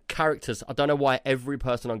there. Characters, I don't know why every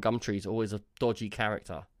person on Gumtree is always a dodgy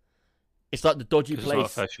character. It's like the dodgy 'Cause it's not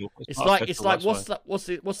place. official. It's not like official, what's that's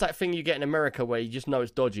that? What's that thing you get in America where you just know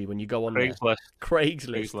it's dodgy when you go on why. there? Craigslist.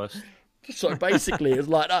 Craigslist. Craigslist. So basically, it's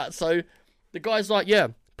like that. So the guy's like, yeah,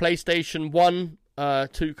 PlayStation 1,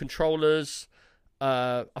 2 controllers.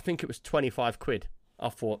 I think it was 25 quid. I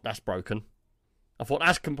thought, that's broken. I thought,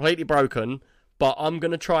 that's completely broken, but I'm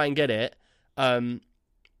going to try and get it, and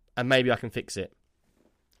maybe I can fix it.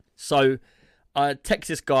 So I text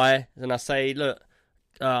this guy, and I say, look,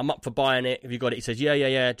 I'm up for buying it. Have you got it? He says, yeah. Do you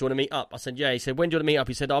want to meet up? I said, yeah. He said, when do you want to meet up?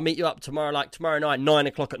 He said, I'll meet you up tomorrow night, 9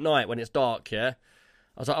 o'clock at night when it's dark, yeah?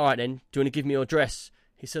 I was like, all right then, do you want to give me your address?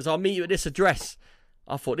 He says, I'll meet you at this address.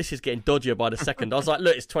 I thought, this is getting dodgier by the second. I was like,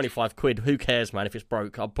 look, it's 25 quid. Who cares, man? If it's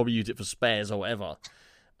broke, I'll probably use it for spares or whatever.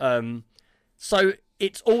 So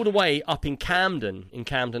it's all the way up in Camden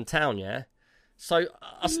town, yeah? So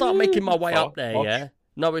I start making my way up there, Posh. yeah?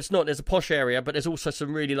 No, it's not. There's a posh area, but there's also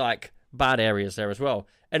some really, like, bad areas there as well.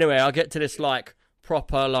 Anyway, I get to this, like,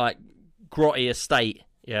 proper, like, grotty estate,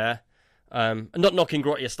 yeah? I'm not knocking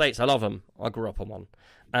grotty estates. I love them. I grew up on one.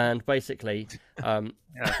 And basically,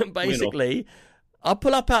 I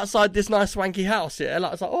pull up outside this nice swanky house. Yeah, like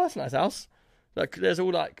I was like, oh, that's a nice house. Like, there's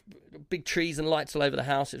all like big trees and lights all over the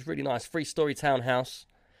house. It's really nice, 3-story townhouse.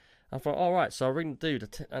 I thought, all right. So I ring the dude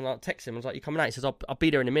and I text him. I was like, you coming out? He says, I'll be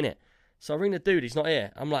there in a minute. So I ring the dude. He's not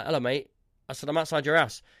here. I'm like, hello, mate. I said, I'm outside your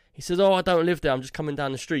house. He says, oh, I don't live there. I'm just coming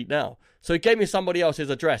down the street now. So he gave me somebody else's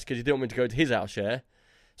address because he didn't want me to go to his house, yeah?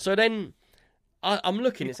 So then I'm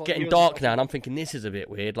looking. It's getting dark now, and I'm thinking, this is a bit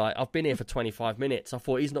weird. Like, I've been here for 25 minutes. I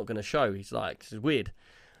thought, he's not going to show. He's like, this is weird.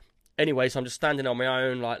 Anyway, so I'm just standing on my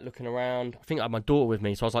own, like, looking around. I think I had my daughter with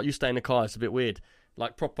me. So I was like, you stay in the car. It's a bit weird.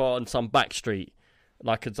 Like, proper on some back street.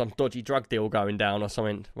 Like some dodgy drug deal going down or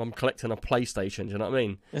something. I'm collecting a PlayStation. Do you know what I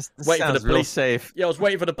mean? This sounds real safe. Yeah, I was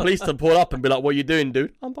waiting for the police to pull up and be like, "What are you doing,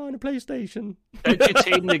 dude?" I'm buying a PlayStation. Did you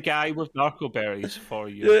tame the guy with narco berries for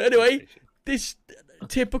you? Yeah, anyway, this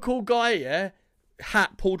typical guy, yeah,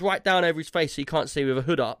 hat pulled right down over his face so you can't see, with a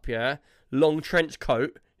hood up, yeah, long trench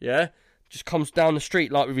coat, yeah, just comes down the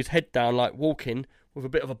street like with his head down, like walking with a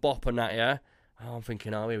bit of a bop and that, yeah. Oh, I'm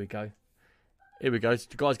thinking, oh, here we go. The guy's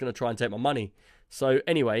going to try and take my money. So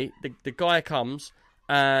anyway, the guy comes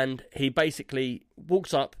and he basically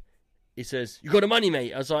walks up. He says, "You got the money,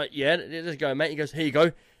 mate?" I was like, "Yeah, let's go, mate." He goes, "Here you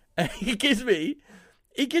go." And he gives me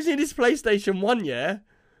this PlayStation 1, yeah,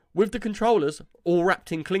 with the controllers all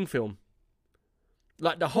wrapped in cling film.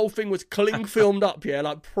 Like the whole thing was cling filmed up, yeah,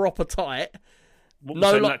 like proper tight. What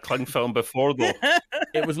was in that cling film before, though?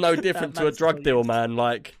 It was no different to a drug deal, man.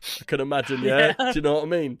 Like, I can imagine, yeah. Do you know what I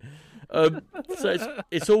mean? So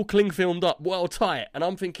it's all cling filmed up, well tight, and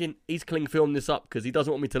I'm thinking he's cling filmed this up because he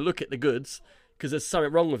doesn't want me to look at the goods because there's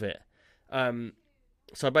something wrong with it.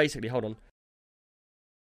 So basically, hold on.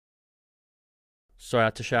 Sorry, I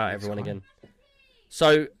had to shout at everyone again.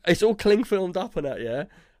 So it's all cling filmed up and that, yeah.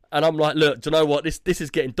 And I'm like, look, do you know what? This is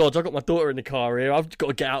getting dodged. I've got my daughter in the car here. I've got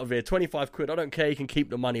to get out of here. 25 quid. I don't care. You can keep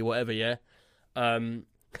the money, whatever, yeah.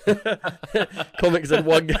 Comics said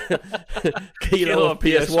 1 kilo of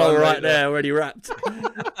PS1 right there, already wrapped.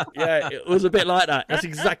 Yeah, it was a bit like that. That's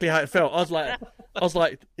exactly how it felt. I was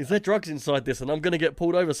like, is there drugs inside this? And I'm gonna get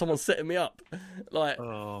pulled over. Someone's setting me up. Like,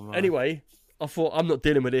 anyway, I thought, I'm not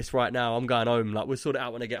dealing with this right now. I'm going home. Like, we'll sort it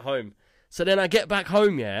out when I get home. So then I get back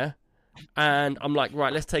home, yeah, and I'm like,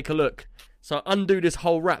 right, let's take a look. So I undo this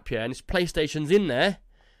whole wrap, yeah, and this PlayStation's in there,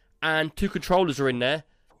 and 2 controllers are in there,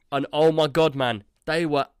 and oh my god, man. They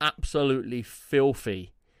were absolutely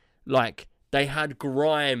filthy. Like, they had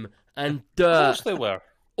grime and dirt. Of course they were.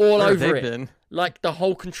 All over it. Like, the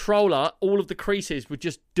whole controller, all of the creases were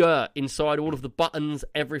just dirt inside, all of the buttons,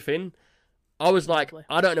 everything. I was like,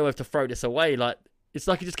 I don't know if to throw this away. Like, it's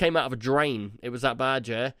like it just came out of a drain. It was that bad,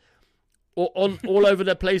 yeah? All over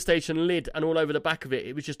the PlayStation lid and all over the back of it,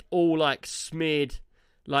 it was just all, like, smeared,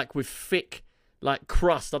 like, with thick, like,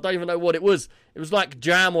 crust. I don't even know what it was. It was like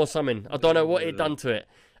jam or something. I don't know what it done to it.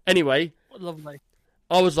 Anyway, lovely.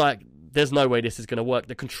 I was like, there's no way this is going to work.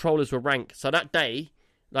 The controllers were rank. So that day,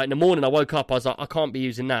 like in the morning I woke up, I was like, I can't be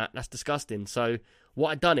using that. That's disgusting. So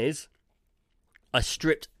what I'd done is I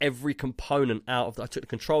stripped every component out of I took the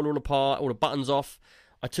controller all apart, all the buttons off.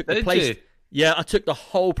 I took I took the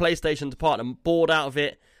whole PlayStation apart, the board out of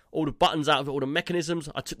it, all the buttons out of it, all the mechanisms.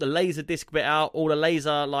 I took the laser disc bit out, all the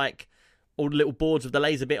laser, like, all the little boards with the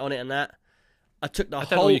laser bit on it and that. I took the whole... I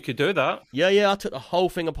didn't know you could do that. Yeah, I took the whole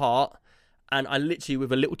thing apart, and I literally,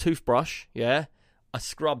 with a little toothbrush, yeah, I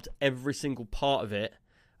scrubbed every single part of it,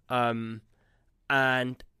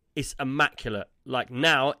 and it's immaculate. Like,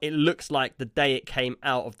 now, it looks like the day it came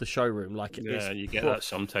out of the showroom. Like, you get that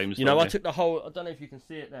sometimes. You know, I took the whole... I don't know if you can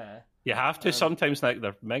see it there. You have to sometimes, like,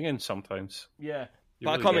 they're minging sometimes. Yeah. But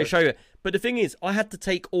I can't really show you it. But the thing is, I had to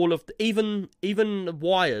take all of... even the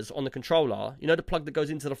wires on the controller, you know, the plug that goes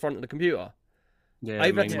into the front of the computer? Yeah, I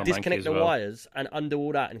even had to disconnect the wires and undo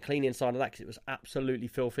all that and clean the inside of that because it was absolutely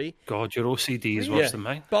filthy. God, your OCD is worse than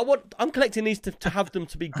mine. But I'm collecting these to have them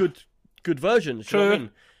to be good versions. True. You know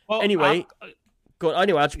what I mean? Well,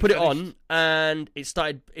 anyway, I just put it on and it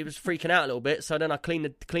was freaking out a little bit. So then I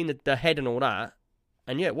cleaned the head and all that.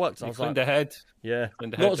 And yeah, it worked. I was cleaned the head? Yeah.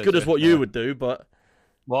 Not as good as what you would do, but...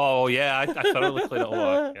 Whoa, yeah, I thoroughly cleaned it all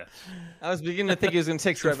out. Yes. I was beginning to think he was going to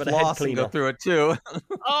take some floss and go through it too.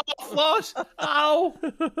 Oh, floss! Ow!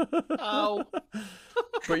 Ow!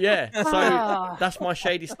 But yeah, so that's my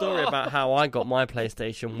shady story about how I got my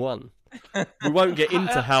PlayStation 1. We won't get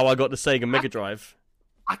into how I got the Sega Mega Drive.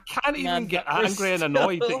 I can't even get angry and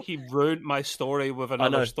annoyed that he ruined my story with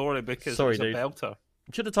another story because it was a belter.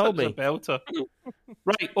 Should have told me. A belter.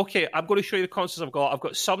 Right, okay, I'm going to show you the consoles I've got. I've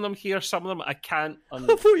got some of them here, some of them I can't. I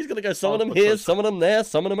thought he was going to go some of them here, some of them there,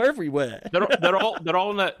 some of them everywhere. They're all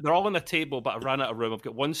on the table, but I ran out of room. I've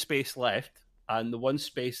got one space left. and the one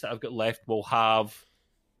space that I've got left will have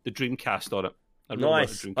the Dreamcast on it.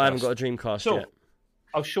 Nice. I haven't got a Dreamcast yet.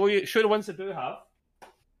 I'll show you the ones I do have.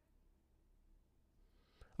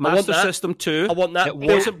 Master System 2. I want that. It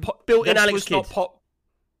wasn't built in Alex Kidd.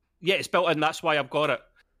 Yeah, it's built in. That's why I've got it.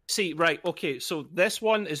 See, right, okay, so this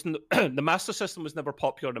one is... the Master System was never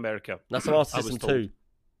popular in America. That's the Master System 2.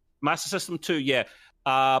 Master System 2, yeah,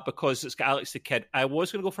 because it's got Alex the Kid. I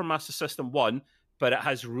was going to go for Master System 1, but it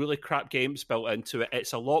has really crap games built into it.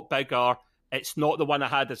 It's a lot bigger. It's not the one I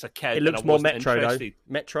had as a kid. It looks more Metro, though.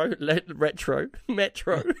 Retro.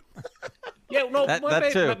 Metro. Yeah, no,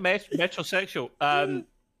 that too. Metrosexual.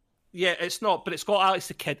 Yeah, it's not, but it's got Alex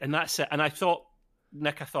the Kid, and that's it. And I thought,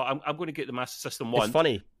 Nick, I'm going to get the Master System 1. It's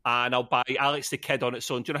funny. And I'll buy Alex the Kid on its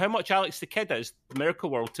own. Do you know how much Alex the Kid is, the Miracle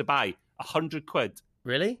World, to buy? £100.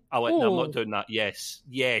 Really? I went, no, I'm not doing that. Yes.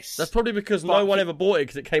 That's probably because no one ever bought it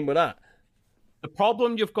because it came with that. The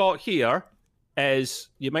problem you've got here is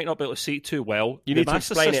you might not be able to see it too well. You need to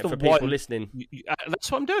explain it for people listening. That's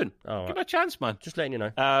what I'm doing. Oh, Give me a chance, man. Just letting you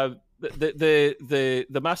know.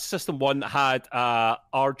 The Master System 1 had a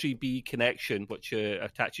RGB connection which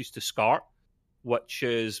attaches to SCART, which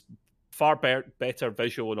is far better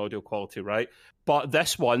visual and audio quality, right? But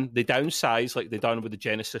this one, they downsized like they done with the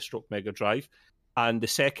Genesis stroke Mega Drive. And the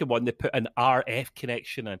second one, they put an RF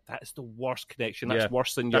connection in. That's the worst connection. That's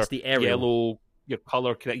worse than your yellow, your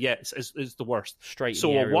color connection. Yeah, it's the worst. Straight. So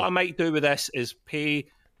what I might do with this is pay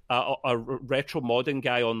a retro modding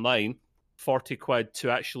guy online £40 to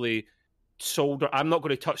actually solder. I'm not going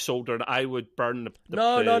to touch solder, and I would burn the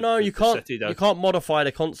No. You can't. You can't modify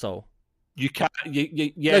the console. You can't.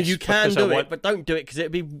 Yes, no, you can do it, but don't do it because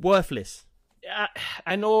it'd be worthless.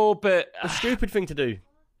 I know, but a stupid thing to do.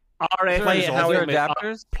 RF play it how it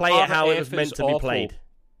adapters. Play it how it was meant to be played.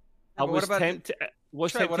 I was tempted.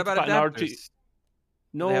 What about adapters?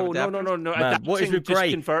 No. Man, what is with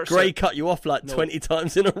Gray? Gray cut you off like 20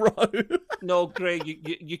 times in a row. No, Gray,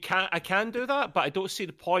 you can't. I can do that, but I don't see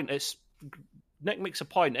the point. Nick makes a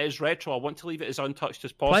point. It is retro. I want to leave it as untouched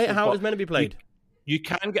as possible. Play it how it was meant to be played. You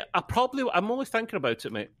can get. I'm only thinking about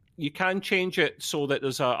it, mate. You can change it so that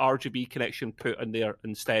there's a RGB connection put in there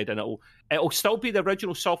instead, and it'll still be the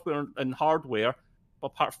original software and hardware,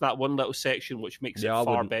 apart from that one little section which makes it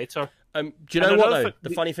far better. Do you know what though?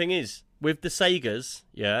 The funny thing is with the Segas,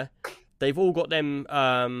 they've all got them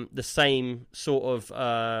the same sort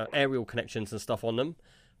of aerial connections and stuff on them.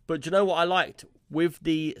 But do you know what I liked with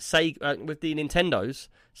the with the Nintendos?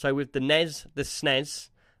 So with the NES, the SNES,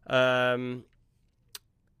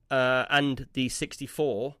 and the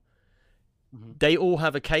 64. They all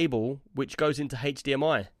have a cable which goes into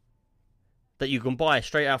HDMI that you can buy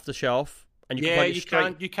straight off the shelf, and you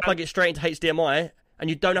can plug it straight into HDMI, and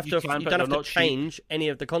you don't have to change any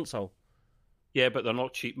of the console. Yeah, but they're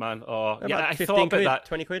not cheap, man. I thought about that.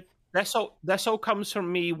 20 quid. This all comes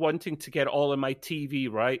from me wanting to get it all in my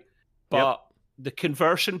TV, right? But the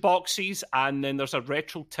conversion boxes, and then there's a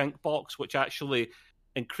retro tink box which actually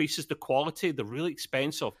increases the quality. They're really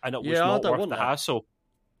expensive, and it was not worth the hassle.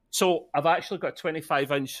 So I've actually got a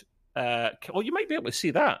 25-inch... you might be able to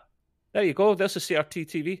see that. There you go. There's a CRT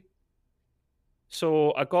TV.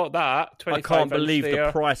 So I got that. 25 I can't believe the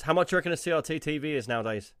price. How much do you reckon a CRT TV is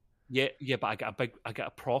nowadays? Yeah, but I get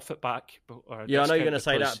a profit back. I know you're going to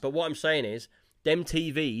say that, but what I'm saying is, them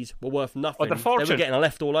TVs were worth nothing. They're fortune. They were getting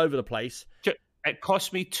left all over the place. It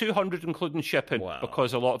cost me $200 including shipping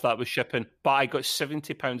because a lot of that was shipping. But I got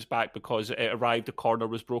 £70 back because it arrived, the corner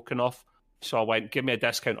was broken off. So I went, give me a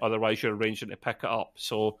discount, otherwise you're arranging to pick it up.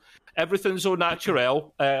 So everything's au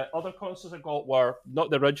naturel. Other consoles I got were not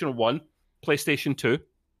the original one, PlayStation 2,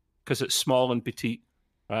 because it's small and petite,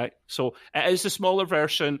 right? So it is the smaller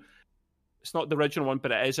version. It's not the original one,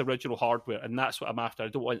 but it is original hardware, and that's what I'm after. I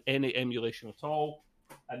don't want any emulation at all.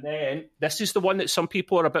 And then this is the one that some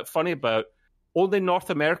people are a bit funny about. Only in North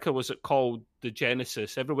America was it called the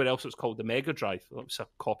Genesis. Everywhere else it's called the Mega Drive. That was a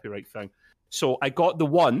copyright thing. So I got the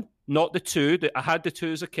 1, not the 2. I had the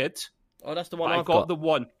 2 as a kid. Oh, that's the one I got. The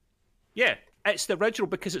 1. Yeah, it's the original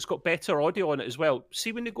because it's got better audio on it as well.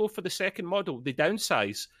 See, when they go for the second model, they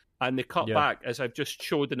downsize and they cut back, as I've just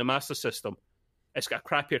showed in the Master System. It's got a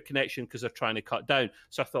crappier connection because they're trying to cut down.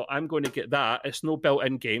 So I thought, I'm going to get that. It's no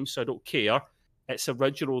built-in game, so I don't care. It's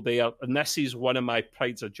original there. And this is one of my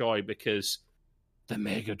prides of joy because the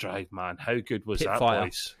Mega Drive, man, how good was that,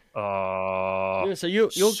 boys? So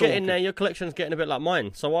you're so getting there. Your collection's getting a bit like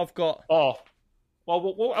mine. So I've got. Well,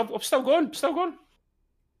 I'm still going.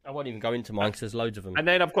 I won't even go into mine because there's loads of them. And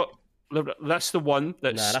then I've got. That's the one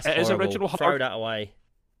that's it is original. Throw that away.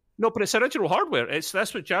 No, but it's original hardware. That's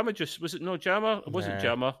what Jamma just was. It no Jamma? It wasn't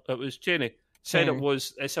Jamma. It was Jenny said it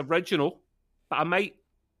was. It's original. But I might.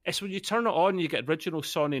 It's when you turn it on, you get original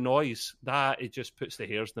Sony noise. That it just puts the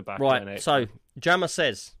hairs in the back of my neck. Right. So Jammer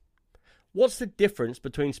says, "What's the difference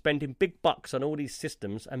between spending big bucks on all these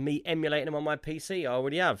systems and me emulating them on my PC? I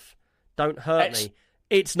already have. Don't hurt me.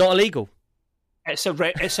 It's not illegal." It's a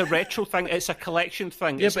retro thing. It's a collection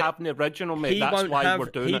thing. Yeah, it's but having the original, mate. That's why we're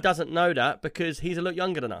doing it. He doesn't know that because he's a lot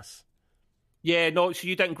younger than us. Yeah, no, so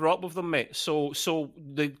you didn't grow up with them, mate. So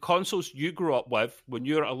the consoles you grew up with, when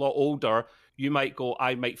you're a lot older, you might go,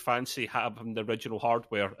 I might fancy having the original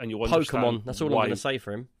hardware, and you'll understand Pokemon, that's all why. I'm going to say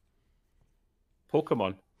for him.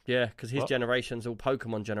 Pokemon? Yeah, because his generation's all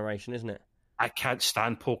Pokemon generation, isn't it? I can't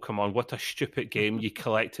stand Pokemon. What a stupid game. You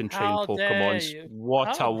collect and train How dare Pokemons. you.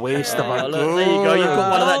 What How a waste of dare a you. Look, there you go. You've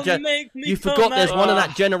got one of that. Don't make me You come forgot there's at one of you.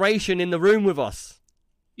 that generation in the room with us.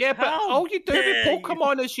 Yeah, but How all you do with dare you.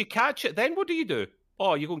 Pokemon is you catch it. Then what do?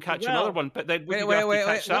 Oh, you go and catch Well, another one, but then when wait, you have to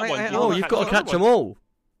catch that one, you Oh, go you've catch got to another catch them one. all.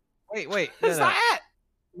 Wait. Is that it?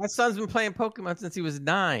 My son's been playing Pokemon since he was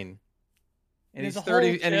 9. And There's he's a whole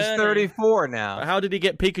 30 and he's journey. 34 now. How did he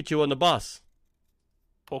get Pikachu on the bus?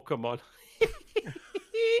 Pokemon.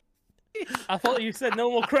 I thought you said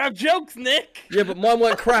no more crap jokes, Nick. Yeah, but mine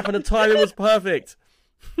weren't crap and the timing was perfect.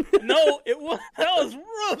 No, it was. That was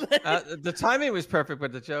rubbish. The timing was perfect,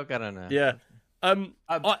 but the joke, I don't know. Yeah.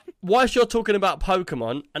 Whilst you're talking about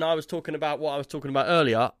Pokemon, and I was talking about what I was talking about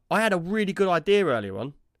earlier, I had a really good idea earlier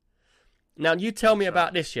on. Now, you tell me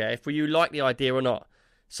about this, yeah, if you like the idea or not.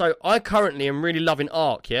 So, I currently am really loving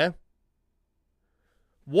Ark, yeah?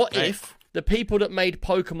 What if the people that made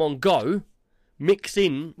Pokemon Go mix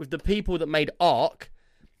in with the people that made Ark,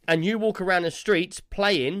 and you walk around the streets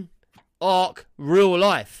playing Ark real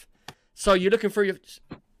life? So, you're looking through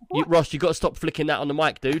your... Ross, you've got to stop flicking that on the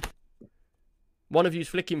mic, dude. One of you's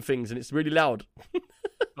flicking things and it's really loud.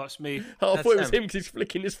 That's me. I thought it was him because he's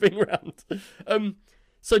flicking this thing around.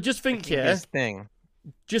 So just think, This thing.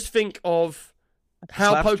 just think of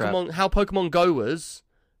how Slapstrap. Pokemon Go was,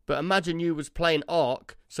 but imagine you was playing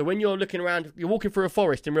Ark. So when you're looking around, you're walking through a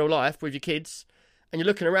forest in real life with your kids, and you're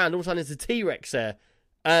looking around, all of a sudden there's a T-Rex there,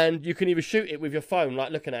 and you can either shoot it with your phone,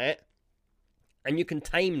 like looking at it, and you can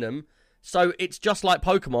tame them. So it's just like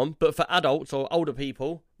Pokemon, but for adults or older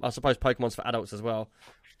people. I suppose Pokemon's for adults as well.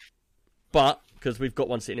 But, because we've got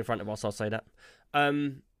one sitting in front of us, I'll say that.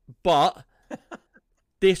 But,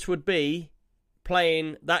 this would be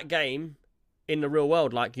playing that game in the real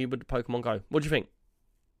world like you would Pokemon Go. What do you think?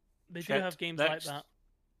 They do Checked. have games Next. like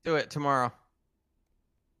Do it tomorrow.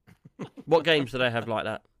 What games do they have like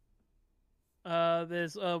that? that.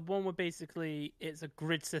 There's one where basically it's a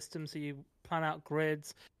grid system, so you plan out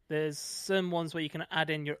grids. There's some ones where you can add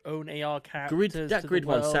in your own AR characters. That to grid the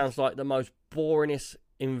one world. sounds like the most boringest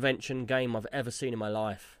invention game I've ever seen in my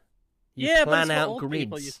life. You Yeah, but plan it's for out older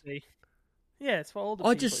people, you grids. see. Yeah, it's for older I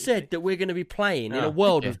people. just you said see. that we're going to be playing in Oh, a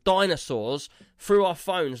world yeah. with dinosaurs through our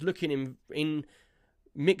phones, looking in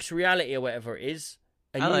mixed reality or whatever it is.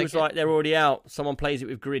 And I you like was it. like, they're already out. Someone plays it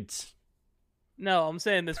with grids. No, I'm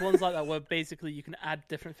saying there's ones like that where basically you can add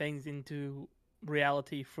different things into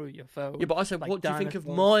reality through your phone. Yeah, but I said, like what do you think of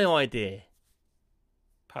dinosaurs. my idea?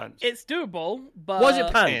 Pants. It's doable, but Why is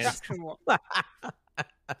it pants?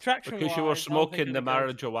 Traction Because you were smoking the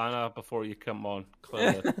marijuana before you come on,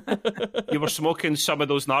 clearly. You were smoking some of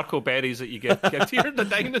those narco berries that you give to the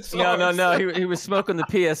dinosaurs. No. He was smoking the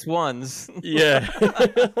PS1s. Yeah.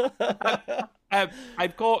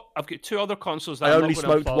 I've got two other consoles that I I'm only not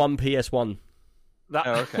gonna smoked unplug. one PS1. That,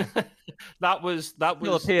 Oh, okay. that was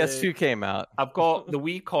Until the PS2 came out. I've got the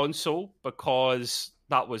Wii console because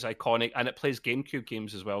that was iconic, and it plays GameCube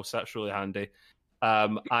games as well, so that's really handy.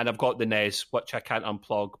 And I've got the NES, which I can't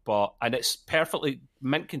unplug, and it's perfectly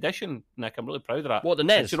mint condition, Nick. I'm really proud of that. What, the And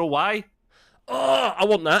NES? do you know why? Oh, I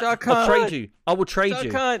want that. Duck I'll trade Hunt. you. I will trade Duck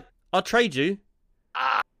you. Hunt. I'll trade you.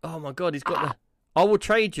 Oh my god, he's got the... I will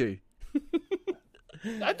trade you.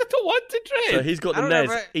 I don't want to trade. So he's got the I don't NES.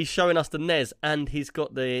 know if He's showing us the NES, and he's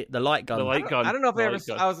got the light gun. The light gun. I don't know if The I ever. light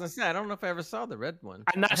gun. I was gonna say I don't know if I ever saw the red one.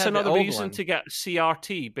 And I that's had the another old reason one. to get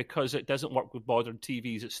CRT, because it doesn't work with modern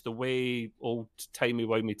TVs. It's the way old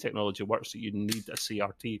timey-wimey technology works that you need a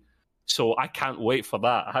CRT. So I can't wait for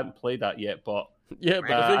that. I haven't played that yet, but Yeah, but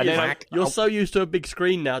the and thing then is, you're so used to a big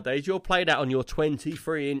screen nowadays. You'll play that on your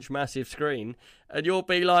 23-inch massive screen, and you'll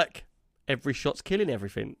be like, every shot's killing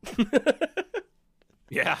everything.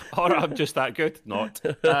 yeah, or I'm just that good. Not.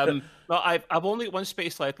 But I've only got one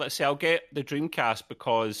space left. Let's say I'll get the Dreamcast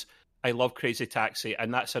because I love Crazy Taxi,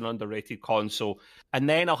 and that's an underrated console. And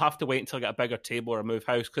then I'll have to wait until I get a bigger table or move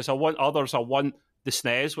house, because I want others. I want the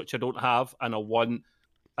SNES, which I don't have, and I want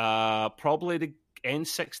probably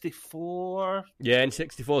N64. Yeah,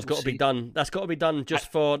 N64's got to be done. That's got to be done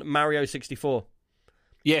just for Mario 64.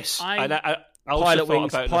 Yes, and I also Pilot thought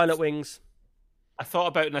Wings, about Pilot Wings. I thought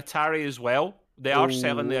about an Atari as well. They are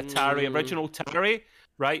selling the Atari, original Atari,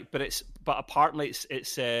 right? But apparently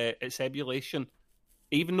it's emulation.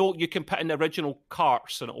 Even though you can put in the original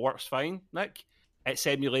carts and it works fine, Nick, it's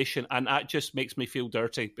emulation, and that just makes me feel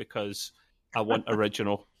dirty because I want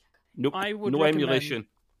original. Nope, I would no emulation.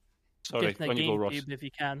 Sorry, getting a when you go, Ross. GameCube if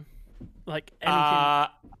you can. Like anything. I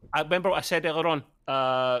remember what I said earlier on.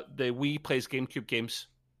 The Wii plays GameCube games,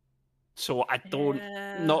 so I don't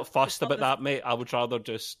not fussed about that, mate. I would rather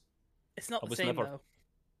just. It's not the same though.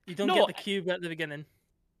 You don't get the cube at the beginning.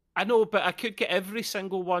 I know, but I could get every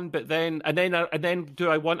single one. But then do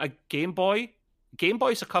I want a Game Boy? Game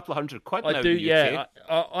Boy's a couple of £100 now. I do, in the yeah.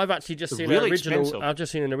 UK. I've actually just seen really an original. expensive. I've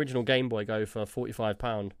just seen an original Game Boy go for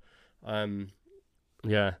 £45.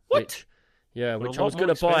 Yeah. What? Which I lot was more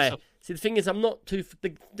going to buy. expensive. See, the thing is, I'm not too.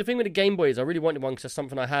 The thing with the Game Boy is, I really wanted one because it's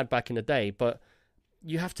something I had back in the day, but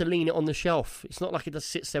you have to lean it on the shelf. It's not like it just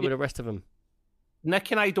sits there with the rest of them.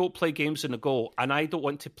 Nick and I don't play games on the go, and I don't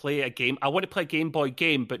want to play a game. I want to play a Game Boy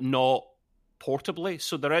game, but not portably.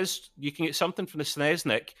 So you can get something from the SNES,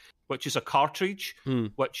 Nick, which is a cartridge,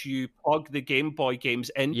 which you plug the Game Boy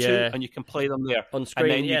games into, and you can play them there. On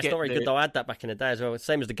screen, and then it's not very good though. I had that back in the day as well.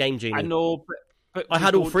 Same as the Game Genie. I know, but I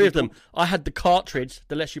had all three of them. I had the cartridge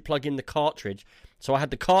that lets you plug in the cartridge. So I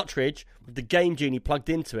had the cartridge with the Game Genie plugged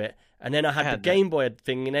into it, and then I had the Game Boy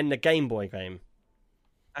thing, and then the Game Boy game.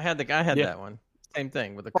 I had that one. Same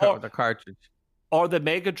thing with the cartridge. Or the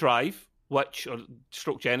Mega Drive, or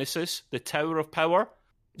Stroke Genesis, the Tower of Power.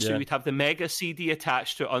 So you'd have the Mega CD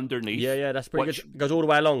attached to it underneath. Yeah, that's pretty good. It goes all the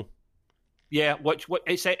way along. Yeah,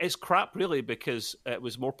 it's crap really because it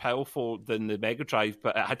was more powerful than the Mega Drive,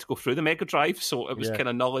 but it had to go through the Mega Drive, so it was kind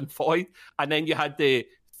of null and void. And then you had the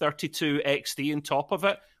 32XD on top of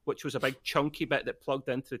it, which was a big chunky bit that plugged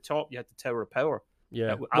into the top. You had the Tower of Power.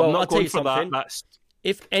 Yeah, I'm not going for that.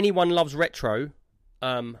 If anyone loves retro,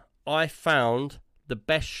 I found the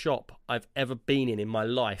best shop I've ever been in my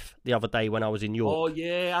life the other day when I was in York. Oh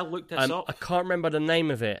yeah, I looked this up. I can't remember the name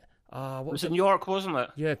of it. It was in York, wasn't it?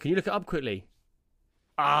 Yeah, can you look it up quickly?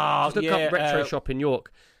 Just look up retro shop in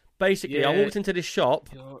York. Basically, I walked into this shop.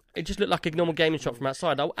 It just looked like a normal gaming shop from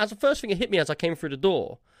outside. As the first thing it hit me as I came through the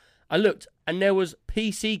door, I looked and there was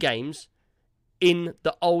PC games in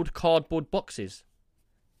the old cardboard boxes.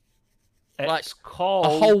 It's called a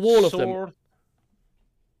whole wall of them.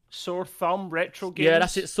 Sore Thumb Retro Games. Yeah,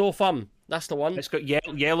 that's it. Sore Thumb. That's the one. It's got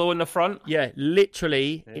yellow in the front. Yeah,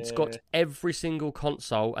 literally, it's got every single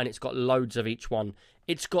console and it's got loads of each one.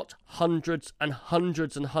 It's got hundreds and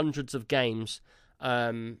hundreds and hundreds of games,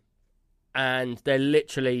 and they're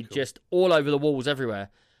literally just all over the walls everywhere.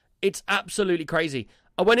 It's absolutely crazy.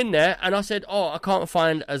 I went in there and I said, I can't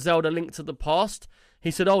find a Zelda Link to the Past.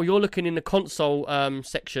 He said, you're looking in the console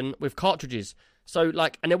section with cartridges. So,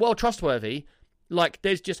 and they're well trustworthy.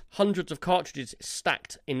 There's just hundreds of cartridges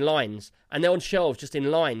stacked in lines, and they're on shelves just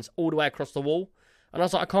in lines all the way across the wall. And I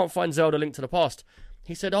was like, I can't find Zelda Link to the Past.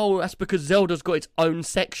 He said, that's because Zelda's got its own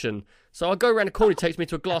section. So I go around the corner, he takes me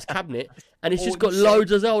to a glass cabinet, and it's just got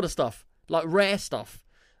loads of Zelda stuff, rare stuff.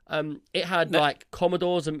 It had,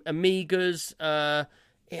 Commodores and Amigas.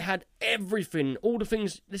 It had everything, all the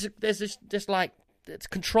things. There's it's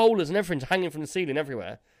controllers and everything's hanging from the ceiling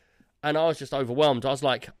everywhere. And I was just overwhelmed. I was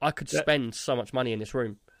like, I could spend so much money in this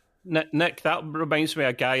room. Nick, that reminds me of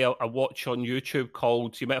a guy I watch on YouTube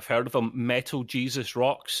called, you might have heard of him, Metal Jesus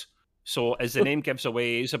Rocks. So as the name gives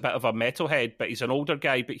away, he's a bit of a metalhead, but he's an older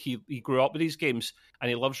guy, but he grew up with these games and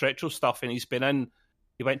he loves retro stuff. And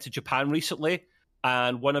he went to Japan recently.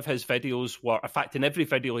 And one of his videos in fact, in every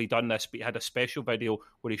video he done this, but he had a special video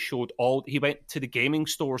where he showed he went to the gaming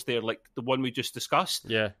stores there, like the one we just discussed.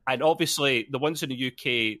 Yeah. And obviously the ones in the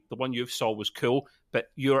UK, the one you saw was cool,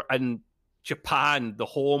 but you're in Japan, the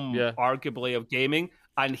home, arguably, of gaming,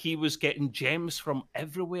 and he was getting gems from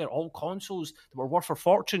everywhere, all consoles that were worth a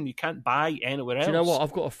fortune you can't buy anywhere else. Do you know what?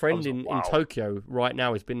 I've got a friend in Tokyo right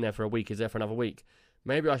now. He's been there for a week. He's there for another week.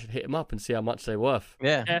 Maybe I should hit him up and see how much they're worth.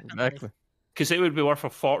 Yeah, exactly. Because it would be worth a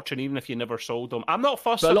fortune even if you never sold them. I'm not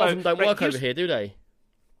fussed about... But a lot of them don't work over here, do they?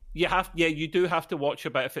 You do have to watch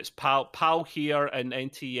about if it's PAL here and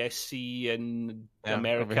NTSC in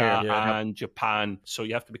America and Japan. So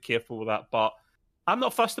you have to be careful with that. But I'm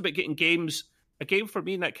not fussed about getting games. A game for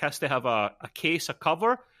me, Nick, has to have a case, a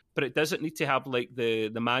cover, but it doesn't need to have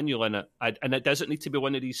the manual in it. And it doesn't need to be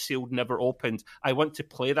one of these sealed, never opened. I want to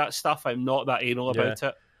play that stuff. I'm not that anal about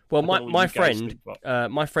it. Well, my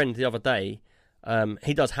friend the other day,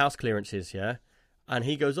 he does house clearances, And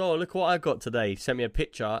he goes, "Oh, look what I got today." Sent me a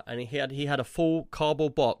picture, and he had a full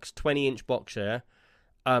cardboard box, 20-inch box here,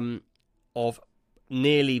 of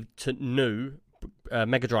nearly to new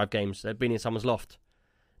Mega Drive games that had been in someone's loft.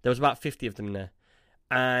 There was about 50 of them in there,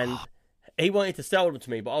 and he wanted to sell them to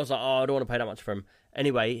me, but I was like, "Oh, I don't want to pay that much for them."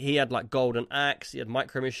 Anyway, he had like Golden Axe, he had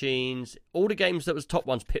Micro Machines, all the games that was top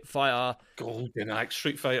ones, Pit Fighter, Golden Axe,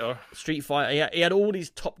 Street Fighter. Yeah, he had all these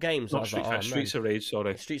top games. Not Street Fighter, Streets of Rage,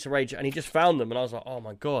 sorry. Streets of Rage, and he just found them, and I was like, "Oh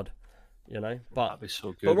my god," But that'd be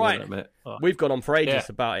so good. But right, we've gone on for ages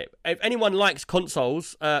about it. If anyone likes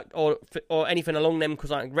consoles or anything along them,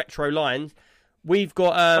 because like retro lines, we've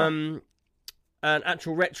got an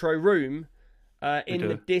actual retro room in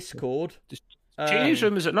the Discord. Chinese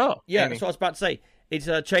room, is it not? Yeah, that's what I was about to say. It's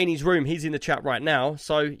Chinese room. He's in the chat right now.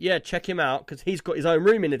 So, yeah, check him out, because he's got his own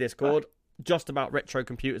room in the Discord just about retro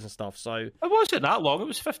computers and stuff. So it wasn't that long. It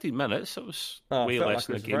was 15 minutes. It was way less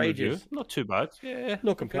than a game review. Not too bad. Yeah.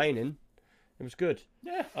 Not complaining. It was good.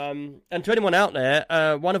 Yeah. And to anyone out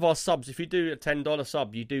there, one of our subs, if you do a $10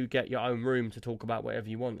 sub, you do get your own room to talk about whatever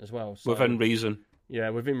you want as well. So, within reason.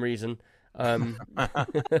 Yeah, within reason.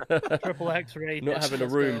 Triple X rated. Not having a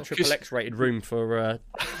room, triple X rated room for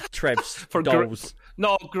Trev's for dolls.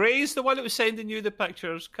 No, Gray's the one that was sending you the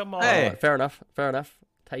pictures. Come on. Hey. Fair enough.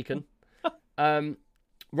 Taken.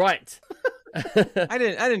 Right. I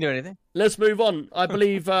didn't do anything. Let's move on. I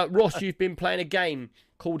believe Ross, you've been playing a game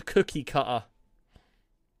called Cookie Cutter.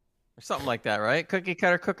 Or something like that, right? Cookie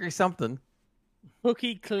Cutter, cookie something.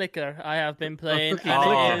 Cookie Clicker. I have been playing, Cookie and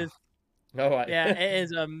Clicker. it is. All right. Yeah, it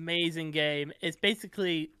is an amazing game. It's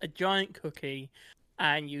basically a giant cookie,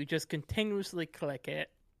 and you just continuously click it.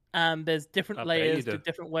 And there's different layers to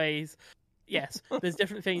different ways. Yes, there's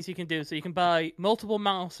different things you can do. So you can buy multiple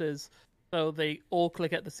mouses, so they all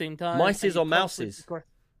click at the same time. Mices or mouses?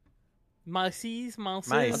 Mouses.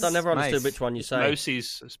 Mice. I never understood which one you say.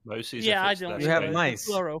 Mouses. Yeah, I don't. You have mice.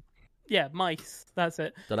 Plural. Yeah, mice. That's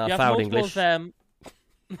it. Don't know you have foul multiple English. of them.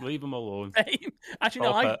 Leave them alone. Actually,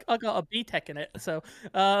 no, I got a B Tech in it, so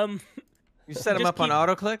you set them up on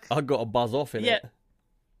AutoClick. I got a buzz off in it.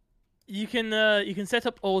 You can set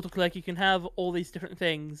up autoclick. You can have all these different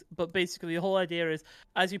things, but basically the whole idea is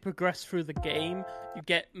as you progress through the game, you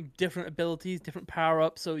get different abilities, different power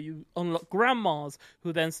ups. So you unlock grandmas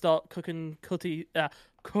who then start cooking cookies.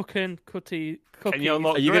 Can you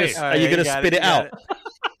unlock Are you gonna spit it out?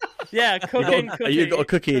 Yeah, cooking. You got a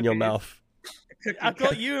cookie in your mouth. I've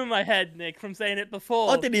got you in my head, Nick, from saying it before.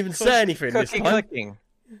 I didn't even say anything this time.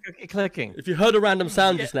 Cookie clicking. If you heard a random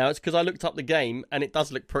sound just now, it's because I looked up the game and it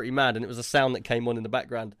does look pretty mad, and it was a sound that came on in the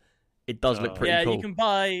background. It does look pretty cool. Yeah, you can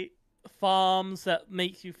buy farms that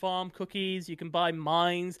make you farm cookies. You can buy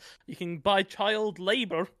mines. You can buy child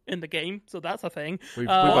labor in the game, so that's a thing. We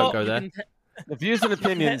won't go there. The views and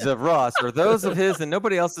opinions of Ross are those of his and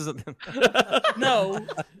nobody else's. No,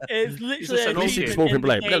 it's literally smoking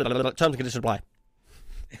blade. Terms and conditions apply.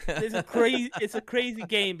 It's a crazy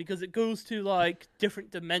game because it goes to like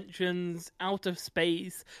different dimensions, out of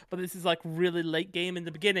space. But this is like really late game. In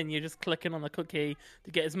the beginning, you're just clicking on a cookie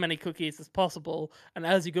to get as many cookies as possible. And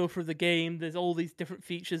as you go through the game, there's all these different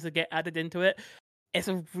features that get added into it. It's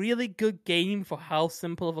a really good game for how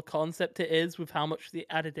simple of a concept it is, with how much they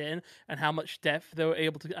added in and how much depth they were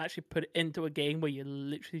able to actually put it into a game where you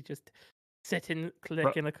literally just sitting,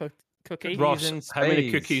 clicking a cookie. Ross, how many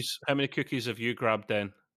cookies have you grabbed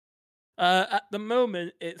then? At the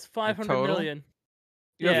moment, it's 500 million.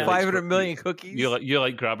 You have 500 million cookies? You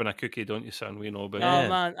like grabbing a cookie, don't you, son? We know about it. Oh,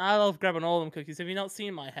 man, I love grabbing all them cookies. Have you not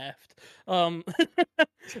seen my heft?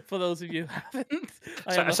 For those of you who haven't.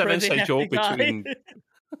 It's an inside joke between...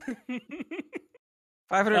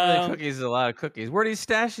 500 million cookies is a lot of cookies. Where do you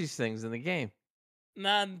stash these things in the game?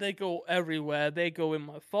 Man, they go everywhere. They go in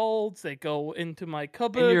my folds. They go into my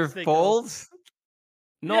cupboards. In your folds?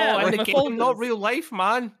 No, in the game, not real life,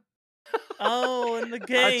 man. Oh, in the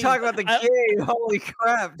game. I'm talking about the game. Holy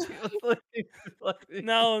crap.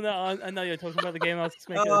 No, I know you're talking about the game. I was just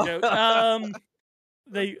making a joke.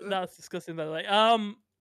 That's disgusting, by the way.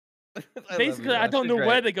 Basically, I don't know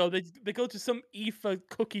where they go. They go to some ether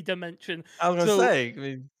cookie dimension. I was going to say, I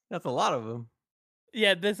mean, that's a lot of them.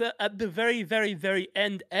 Yeah, there's at the very, very, very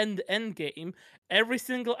end game, every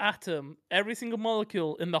single atom, every single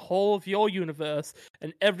molecule in the whole of your universe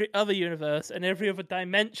and every other universe and every other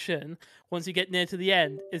dimension, once you get near to the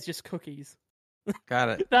end, is just cookies. Got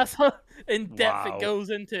it. That's how in depth it goes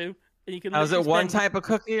into. And you can is it one type of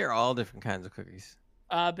cookie or all different kinds of cookies?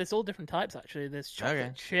 There's all different types, actually. There's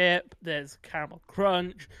chocolate chip, there's caramel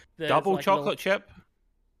crunch, there's double chocolate chip.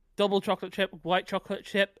 Double chocolate chip, white chocolate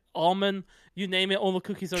chip, almond, you name it, all the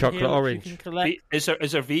cookies are chocolate here orange. You can collect. Is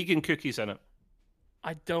there vegan cookies in it?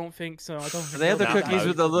 I don't think so. I don't. Are Think they have the they'll do cookies that.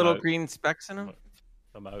 with the little No. green specks in them?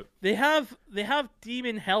 I'm out. They have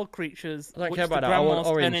demon hell creatures. I don't which care the about that. I want grandmas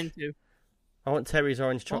turn orange. into. I want Terry's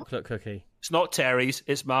orange chocolate cookie. It's not Terry's,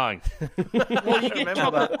 it's mine. Well, you get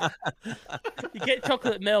Remember chocolate. that. You get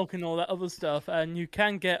chocolate milk and all that other stuff, and you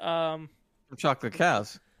can get Chocolate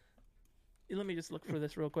cows. Let me just look through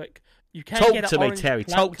this real quick. You can Talk get to an me, orange Terry.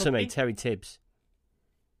 plant Talk to me, cookie. Terry Tibbs.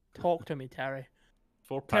 Talk to me, Terry.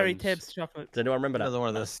 £4. Terry Tibbs chocolate. Does anyone remember that? Another one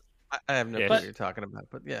of this. I have no Yes. clue what you're talking about,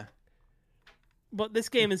 but yeah. But this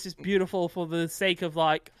game is just beautiful for the sake of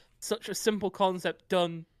like such a simple concept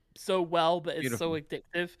done so well, but it's so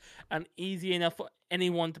addictive and easy enough for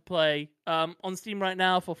anyone to play. On Steam right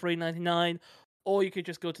now for $3.99, or you could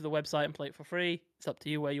just go to the website and play it for free. It's up to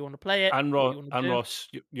you where you want to play it. And, what you wanna do. Ross,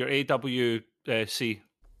 your AWC,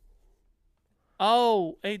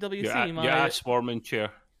 Oh, AWC, your ass warming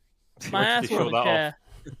chair. my ass to show warming that chair.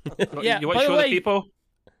 Yeah, you want by to the show way- the people?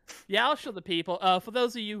 Yeah, I'll show the people. For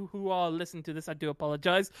those of you who are listening to this, I do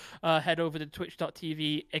apologize. Head over to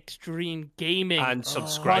twitch.tv Extreme Gaming. And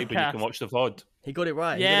subscribe and you podcast. can watch the VOD. He got it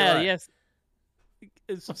right. He got Yeah, it right. yes.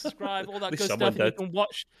 Subscribe, all that At least good someone stuff. And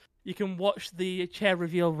did. you can watch the chair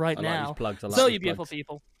reveal right I like now. these plugs. I like So these you beautiful plugs.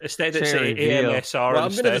 people. Instead, it's Cherry veal. AMSR Well, I'm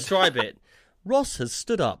going to instead. describe it. Ross has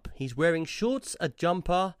stood up. He's wearing shorts, a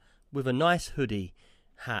jumper, with a nice hoodie,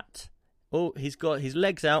 hat. Oh, he's got his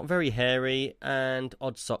legs out, very hairy, and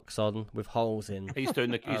odd socks on with holes in. He's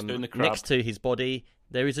doing the crab. Next to his body,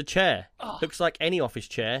 there is a chair. Looks like any office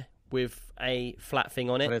chair with a flat thing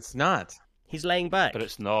on But it. it's not. He's laying back. But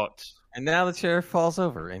it's not. And now the chair falls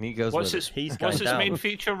over, and he goes What's with its, He's what's going its down. main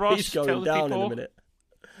feature, Ross? He's Tell going the down people. in a minute.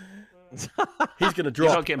 He's going to You're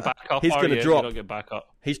drop. not getting back up, He's are gonna you? drop. You're not getting back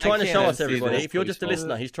up. He's trying to can't show us, see everybody. this, If you're just a please.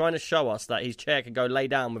 listener, he's trying to show us that his chair can go lay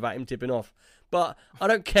down without him tipping off. But I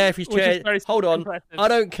don't care if his Which is chair. very Hold on. impressive. I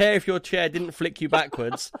don't care if your chair didn't flick you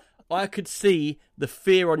backwards. I could see the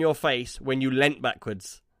fear on your face when you leant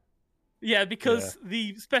backwards. Yeah, because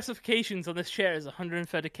the specifications on this chair is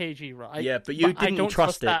 130 kg, right? Yeah, but you I didn't don't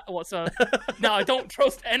trust it. that whatsoever. No, I don't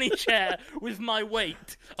trust any chair with my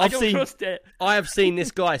weight. I I've don't seen- trust it. I have seen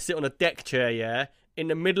this guy sit on a deck chair, yeah, in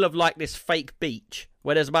the middle of like this fake beach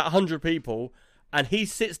where there's about 100 people, and he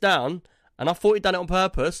sits down, and I thought he'd done it on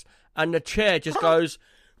purpose, and the chair just goes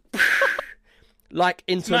like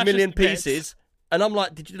into Smashes a million to bits. pieces, and I'm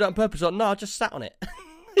like, did you do that on purpose? Like, no, I just sat on it.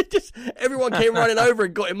 Everyone came running over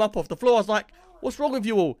and got him up off the floor. I was like, what's wrong with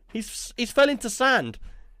you all? He's fell into sand.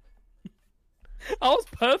 I was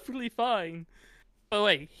perfectly fine. Oh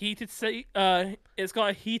wait, it's got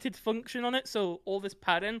a heated function on it, so all this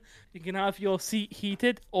padding, you can have your seat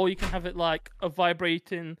heated, or you can have it like a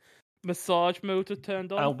vibrating massage motor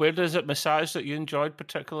turned on. And where does it massage that you enjoyed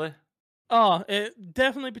particularly? It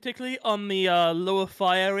definitely particularly on the lower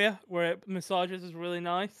thigh area where it massages is really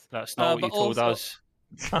nice. That's not what you but told also- us.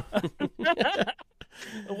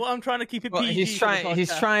 Well, I'm trying to keep it Well, PG. he's for the trying.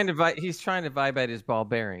 He's podcast. trying to vibrate his ball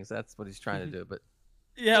bearings. That's what he's trying to do. But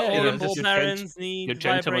Yeah, Yeah, all you the know, ball just bearings need Your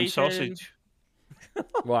gentleman vibrating. sausage.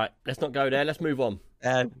 Right, let's not go there. Let's move on.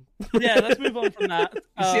 and Yeah, let's move on from that.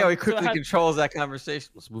 you see how he So it quickly had controls that conversation.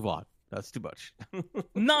 Let's move on. That's too much.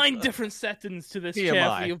 9 different settings to this chair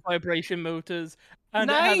TMI. for your vibration motors, and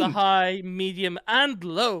it has a 9? high, medium, and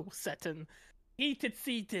low setting. Heated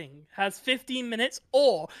seating has 15 minutes,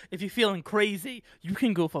 or if you're feeling crazy, you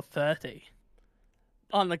can go for 30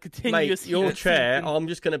 on the continuous. Mate, your heated chair, seating. I'm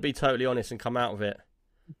just going to be totally honest and come out of it.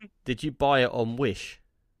 Did you buy it on Wish?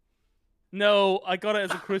 No, I got it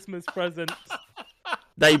as a Christmas present.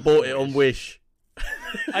 They bought it on Wish.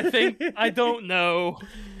 I don't know.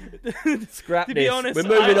 Scrap To this. be honest, We're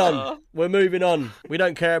moving I- on. We're moving on. We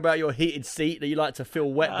don't care about your heated seat that you like to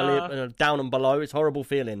feel wet down and below. It's a horrible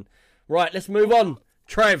feeling. Right, let's move on.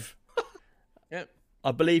 Trev, Yep.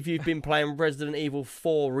 I believe you've been playing Resident Evil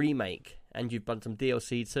 4 Remake, and you've done some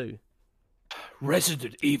DLC too.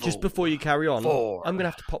 Resident Evil. Just before you carry on, 4. I'm going to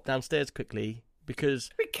have to pop downstairs quickly because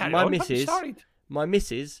Carry my on, I'm missus, sorry. my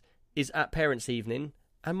missus is at parents' evening,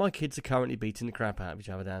 and my kids are currently beating the crap out of each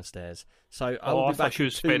other downstairs. So I will I be thought back she in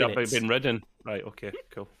was 2 fed up by minutes. being ridden. Right, okay,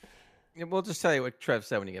 cool. Yeah, we'll just tell you what Trev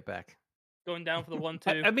said when you get back. Going down for the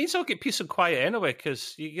 1-2. It means I'll get peace and quiet anyway,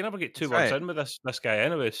 because you never get 2 That's words right. in with this guy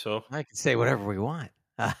anyway, so... I can say whatever we want.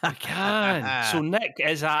 I can. So Nick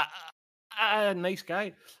is a nice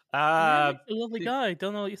guy. Yeah, he's a lovely guy.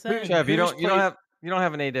 Don't know what you're saying. Trev, you who's don't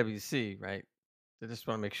have an AWC, right? I just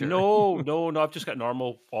want to make sure. No, I've just got a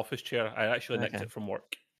normal office chair. I actually nicked Okay. it from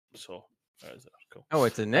work. So, there's that. Cool. Oh,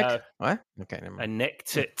 it's a Nick. Uh, What? Okay, never I mind.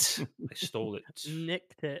 nicked it. I stole it.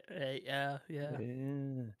 Nicked it. Yeah. Yeah.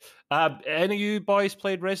 Any of you boys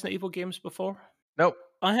played Resident Evil games before? Nope.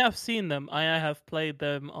 I have seen them. I have played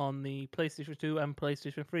them on the PlayStation 2 and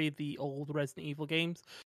PlayStation 3, the old Resident Evil games.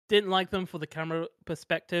 Didn't like them for the camera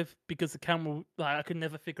perspective because the camera, like, I could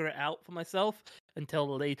never figure it out for myself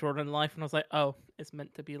until later on in life, and I was like, "Oh, it's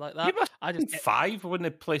meant to be like that." You must I have just been 5 when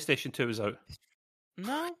the PlayStation 2 was out.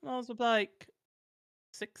 no, I was like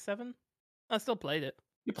 6, 7. I still played it.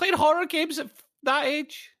 You played horror games at that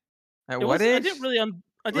age? At It what was, age? I didn't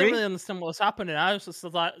really understand what was happening. I was just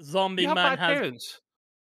like, zombie You have man bad has. parents.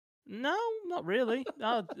 No, not really.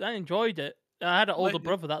 I enjoyed it. I had an older Like-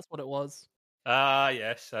 brother. That's what it was. Ah,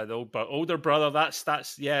 yes, an older brother.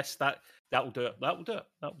 That's yes, that'll do it. That'll do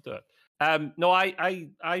it. No,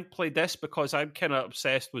 I played this because I'm kind of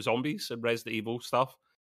obsessed with zombies and Resident Evil stuff.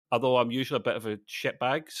 Although I'm usually a bit of a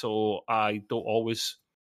shitbag, so I don't always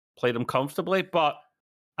play them comfortably. But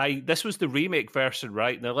this was the remake version,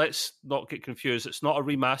 right? Now let's not get confused. It's not a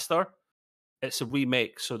remaster; it's a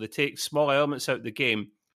remake. So they take small elements out of the game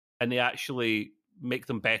and they actually make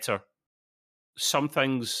them better. Some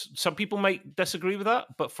people might disagree with that,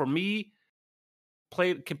 but for me,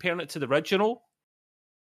 comparing it to the original,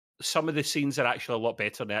 some of the scenes are actually a lot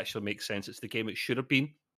better and they actually make sense. It's the game it should have been,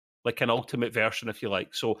 like an ultimate version, if you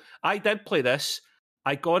like. So I did play this.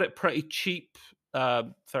 I got it pretty cheap,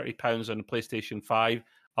 £30 on the PlayStation 5.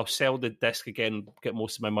 I'll sell the disc again, get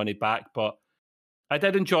most of my money back, but I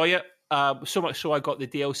did enjoy it. So much so I got the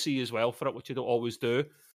DLC as well for it, which I don't always do.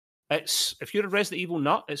 If you're a Resident Evil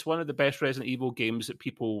nut, it's one of the best Resident Evil games that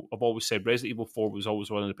people have always said. Resident Evil 4 was always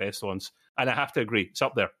one of the best ones. And I have to agree, it's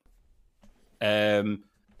up there.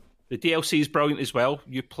 The DLC is brilliant as well.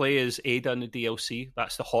 You play as Ada in the DLC.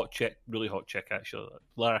 That's the hot chick, really hot chick, actually.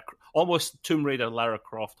 Almost Tomb Raider Lara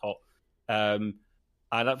Croft hot. And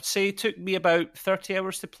I'd say it took me about 30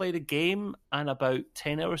 hours to play the game and about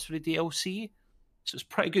 10 hours for the DLC. So it's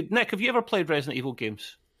pretty good. Nick, have you ever played Resident Evil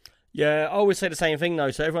games? Yeah, I always say the same thing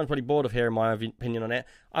though, so everyone's probably bored of hearing my opinion on it.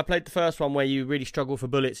 I played the first one where you really struggled for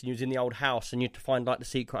bullets and you was in the old house and you had to find like the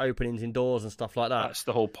secret openings in doors and stuff like that. That's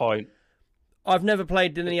the whole point. I've never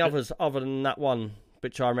played any others other than that one,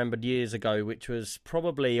 which I remembered years ago, which was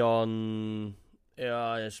probably on...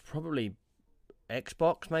 it's probably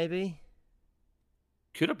Xbox, maybe?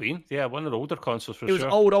 Could have been. Yeah, one of the older consoles for sure. It was sure.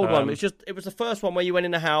 old one. It was the first one where you went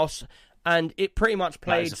in the house and it pretty much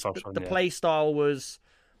played... The play style was...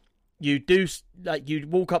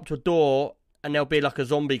 You'd walk up to a door and there'll be like a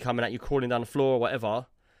zombie coming at you, crawling down the floor or whatever,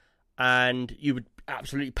 and you would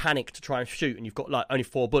absolutely panic to try and shoot, and you've got like only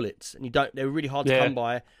 4 bullets, and they were really hard to come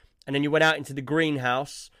by. And then you went out into the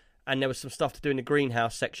greenhouse, and there was some stuff to do in the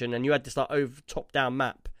greenhouse section, and you had this like over top-down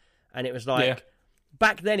map, and it was like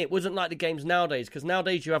back then it wasn't like the games nowadays, because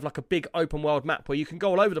nowadays you have like a big open world map where you can go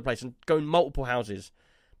all over the place and go in multiple houses.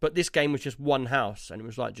 But this game was just one house, and it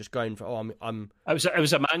was like just going for I'm. It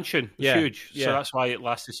was a mansion, it was huge, so that's why it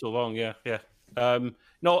lasted so long. Yeah.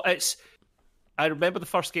 No, I remember the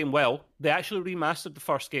first game well. They actually remastered the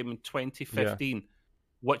first game in 2015,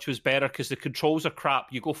 which was better because the controls are crap.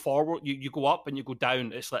 You go forward, you go up, and you go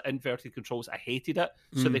down. It's like inverted controls. I hated it,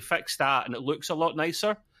 so they fixed that, and it looks a lot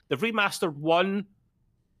nicer. They've remastered 1,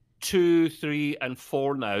 2, 3, and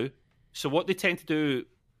 4 now. So what they tend to do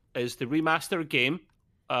is they remaster a game.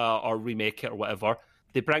 Or remake it or whatever.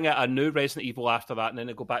 They bring out a new Resident Evil after that, and then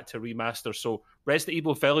they go back to remaster. So Resident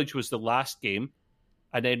Evil Village was the last game,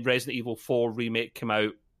 and then Resident Evil 4 Remake came out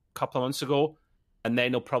a couple of months ago, and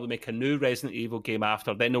then they'll probably make a new Resident Evil game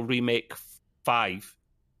after. Then they'll remake 5.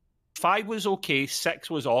 5 was okay, 6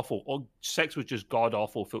 was awful. 6 was just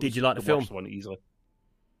god-awful. Did you like the film? Worst one, easily.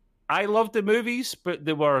 I loved the movies, but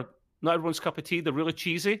they were not everyone's cup of tea. They're really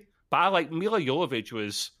cheesy. But I like Mila Jovovich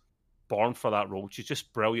was born for that role. She's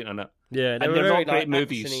just brilliant in it. Yeah, they're very, not great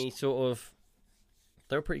movies. Action-y, sort of.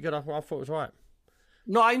 They were pretty good. I thought it was right.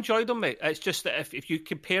 No, I enjoyed them, mate. It's just that if you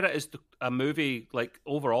compare it as a movie, like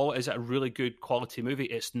overall, is it a really good quality movie?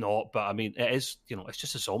 It's not, but I mean, it is. It's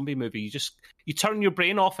just a zombie movie. You turn your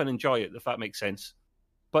brain off and enjoy it, if that makes sense.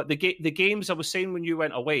 But the games I was saying when you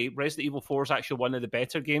went away, Resident Evil 4 is actually one of the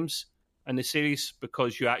better games in the series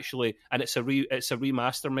because you actually, and it's a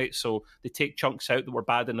remaster, mate. So they take chunks out that were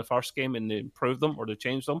bad in the first game and they improve them or they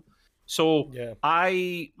change them. So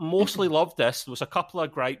I mostly loved this. There was a couple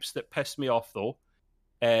of gripes that pissed me off though.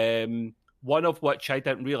 One of which I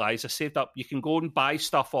didn't realize. I saved up. You can go and buy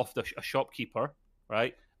stuff off a shopkeeper,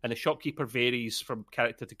 right? And the shopkeeper varies from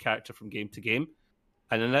character to character, from game to game.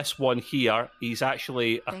 And in this one here, he's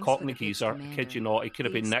actually a Cockney geezer. I kid you not. He could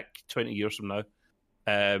have been Nick 20 years from now.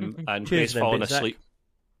 And Grace falling asleep.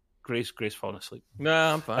 Grace falling asleep. No,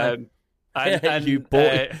 I'm fine. You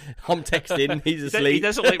bought. I'm texting. He's asleep. He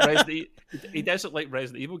doesn't like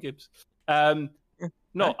Resident Evil games.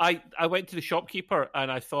 No, I went to the shopkeeper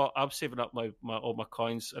and I thought I'm saving up all my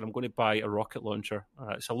coins and I'm going to buy a rocket launcher.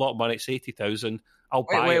 It's a lot of money. It's 80,000. I'll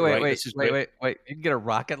buy it. Wait. You can get a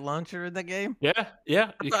rocket launcher in the game? Yeah.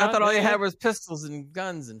 I thought all you had was pistols and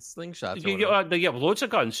guns and slingshots. You have loads of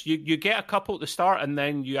guns. You get a couple at the start and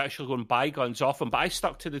then you actually go and buy guns off them. But I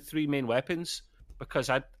stuck to the 3 main weapons because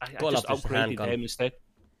I just upgraded them instead.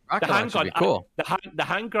 The handgun, cool. The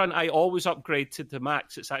handgun I always upgrade to the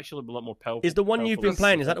max. It's actually a lot more powerful. Is the one you've been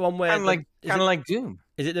playing? Is that the one where kind of like Doom?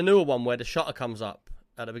 Is it the newer one where the shutter comes up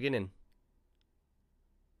at the beginning?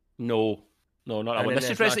 No, not that one. This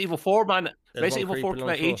is Resident Evil 4, man. Resident Evil 4 came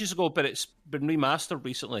out ages ago, but it's been remastered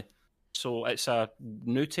recently, so it's a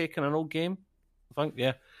new take on an old game. I think,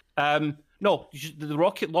 yeah. No, the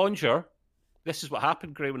rocket launcher. This is what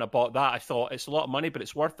happened, Gray. When I bought that, I thought it's a lot of money, but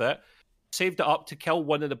it's worth it. Saved it up to kill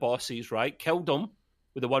one of the bosses, right? Killed him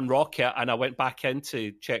with the one rocket, and I went back in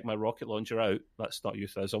to check my rocket launcher out. That's not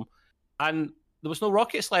euphemism. And there was no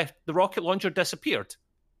rockets left. The rocket launcher disappeared.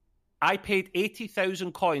 I paid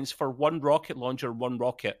 80,000 coins for one rocket launcher, one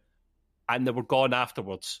rocket, and they were gone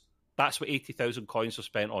afterwards. That's what 80,000 coins were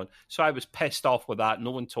spent on. So I was pissed off with that.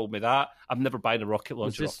 No one told me that. I'm never buying a rocket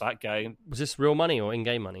launcher off that guy. Was this real money or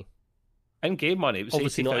in-game money? In-game money. It was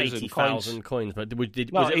obviously 80,000 coins, but was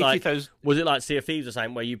it like Sea of Thieves or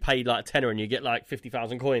something where you paid like a tenner and you get like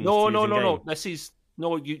 50,000 coins? No.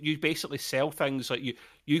 You basically sell things like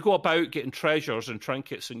you go about getting treasures and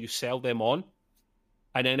trinkets and you sell them on,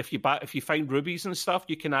 and then if you find rubies and stuff,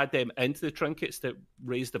 you can add them into the trinkets that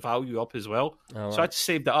raise the value up as well. So I just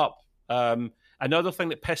saved it up. Another thing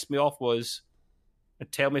that pissed me off was,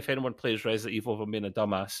 and tell me if anyone plays Resident Evil if I'm being a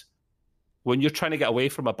dumbass, when you're trying to get away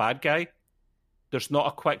from a bad guy, there's not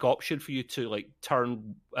a quick option for you to like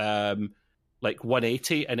turn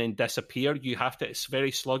 180 and then disappear. You have to. It's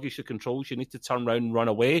very sluggish. The controls. You need to turn around and run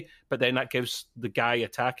away. But then that gives the guy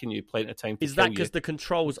attacking you plenty of time to kill you. Is that because the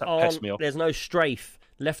controls aren't? There's no strafe.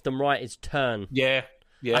 Left and right is turn. Yeah.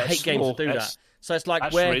 I hate games that do that. So it's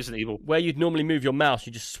like where you'd normally move your mouse,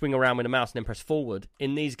 you just swing around with the mouse and then press forward.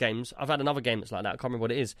 In these games, I've had another game that's like that. I can't remember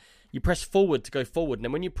what it is. You press forward to go forward, and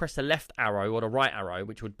then when you press the left arrow or the right arrow,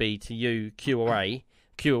 which would be to you Q or E,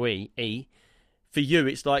 for you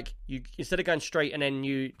it's like you instead of going straight and then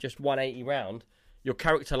you just 180 round, your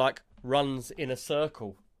character like runs in a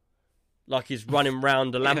circle, like he's running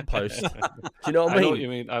round a lamppost. Do you know what I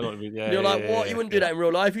mean? I know what you mean. Yeah. You're like, what? You wouldn't do that in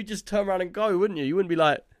real life. You'd just turn around and go, wouldn't you? You wouldn't be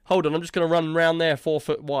like, hold on, I'm just going to run around there 4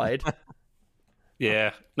 foot wide.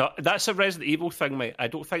 Yeah. No, that's a Resident Evil thing, mate. I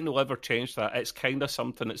don't think they'll ever change that. It's kind of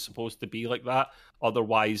something that's supposed to be like that.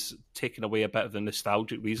 Otherwise, taking away a bit of the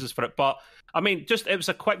nostalgic reasons for it. But, I mean, it was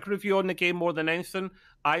a quick review on the game more than anything.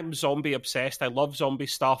 I'm zombie obsessed. I love zombie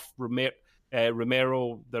stuff.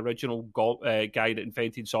 Romero, the original guy that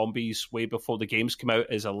invented zombies way before the games came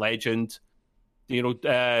out, is a legend. You know,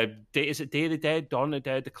 is it Day of the Dead, Dawn of the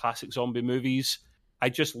Dead, the classic zombie movies? I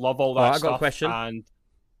just love all that stuff. I got a question. And,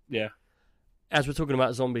 yeah. As we're talking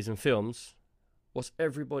about zombies and films, what's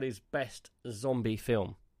everybody's best zombie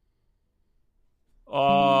film?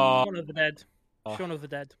 Shaun of the Dead. Shaun of the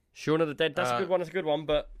Dead. Shaun of the Dead. That's a good one. That's a good one,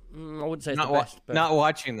 but I wouldn't say it's the best. But not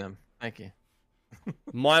watching them. Thank you.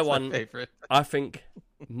 My one, favorite. I think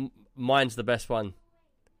mine's the best one.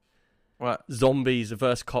 What? Zombies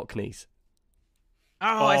versus Cockneys.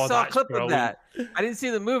 Oh, I saw a clip of that. I didn't see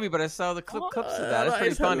the movie, but I saw the clips of that. It's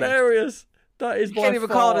pretty funny. Hilarious. That is you can't even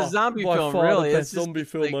call it a zombie film, really. The best zombie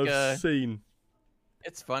film I've seen.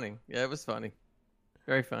 It's funny. Yeah, it was funny.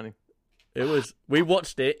 Very funny. It was. We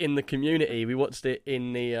watched it in the community. We watched it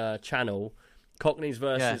in the channel. Cockneys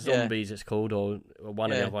versus Zombies, it's called, or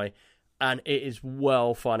one or the other way. And it is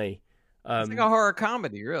well funny. It's like a horror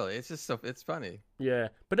comedy, really. It's just it's funny. Yeah,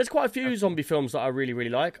 but there's quite a few zombie films that I really,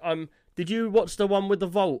 really like. Did you watch the one with the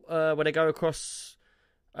vault where they go across?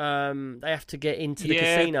 They have to get into the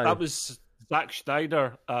casino. That was Zack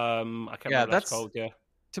Snyder. I can't remember what it's called. Yeah.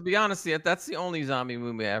 To be honest, that's the only zombie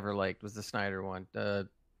movie I ever liked was the Snyder one, the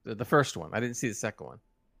first one. I didn't see the second one.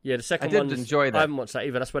 Yeah, the second one. I did enjoy that. I haven't watched that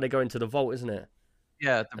either. That's where they go into the vault, isn't it?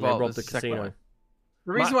 Yeah, the vault. They rob the casino.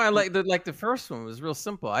 The reason why I like the first one was real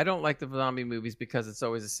simple. I don't like the zombie movies because it's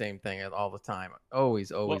always the same thing all the time.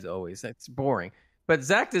 Always. It's boring. But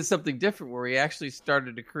Zach did something different where he actually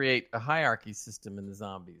started to create a hierarchy system in the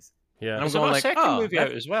zombies. Yeah, and I'm going like, second movie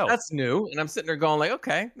out as well. That's new, and I'm sitting there going like,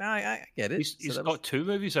 okay, now I get it. He's got 2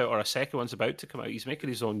 movies out, or a second one's about to come out. He's making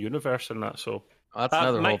his own universe in that. So that's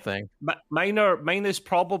another whole thing. Mine is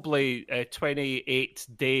probably 28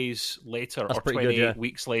 days later or 28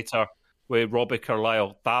 weeks later with Robbie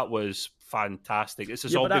Carlyle. That was fantastic. It's a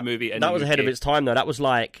zombie movie. That was ahead of its time, though. That was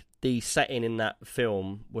like the setting in that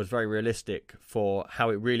film was very realistic for how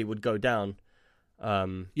it really would go down.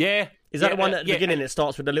 Yeah. Is that the one at the beginning? It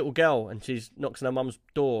starts with the little girl and she knocks on her mum's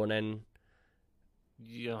door, and then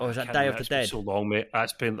or is that Day of the Dead? So long, mate.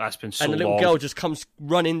 That's been so long. And the little girl just comes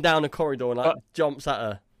running down the corridor and jumps at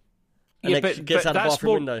her. And then she gets out the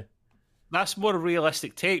bathroom window. That's more a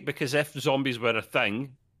realistic take, because if zombies were a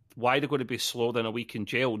thing, why are they going to be slower than a week in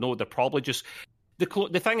jail? No, they're probably just...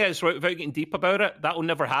 The thing is, right, without getting deep about it, that will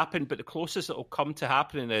never happen, but the closest it will come to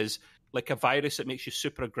happening is like a virus that makes you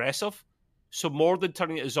super aggressive. So more than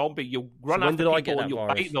turning into a zombie, you'll run after people and you'll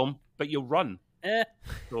bite them, but you'll run.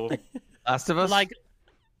 So, Last of Us? Like,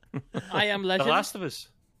 I Am Legend? The Last of Us.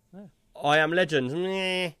 I Am Legend.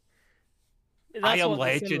 Meh. I Am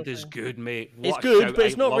Legend is good, mate. It's good, but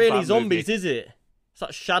it's not really zombies, is it? It's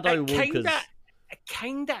like shadow walkers. It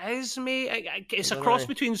kinda is, mate. It's a cross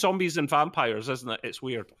between zombies and vampires, isn't it? It's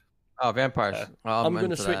weird. Oh, vampires. I'm going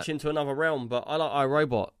to switch into another realm, but I like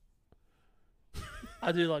iRobot.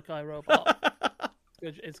 I do like iRobot.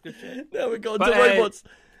 It's good shit. Now we got into robots.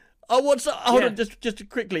 I watched. Hold on, just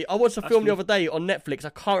quickly. I watched a film the other day on Netflix. I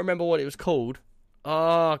can't remember what it was called.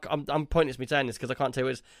 I'm pointing at me saying this because I can't tell you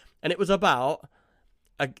what it is. And it was about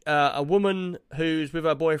a woman who's with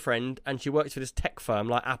her boyfriend, and she works for this tech firm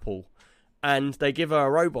like Apple, and they give her a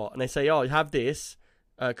robot, and they say, "Oh, you have this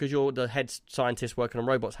because you're the head scientist working on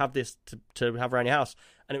robots. Have this to have around your house."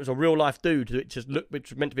 And it was a real life dude which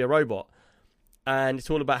was meant to be a robot. And it's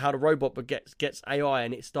all about how the robot gets AI,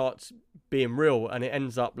 and it starts being real, and it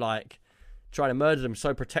ends up like trying to murder them.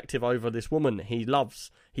 So protective over this woman he loves.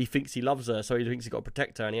 He thinks he loves her, so he thinks he's got to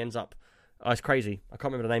protect her, and he ends up. Oh, it's crazy. I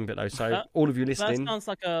can't remember the name of it though. So all of you listening, that sounds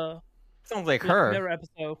like Her. Mirror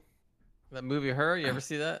episode. That movie Her. You ever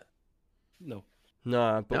see that? No.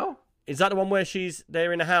 No. But No. Is that the one where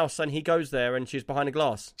they're in a house and he goes there and she's behind a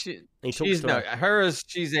glass? He talks to her.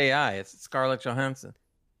 She's AI. It's Scarlett Johansson.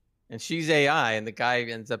 And she's AI, and the guy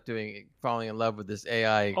ends up falling in love with this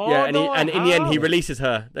AI. Oh, yeah, and in the end, he releases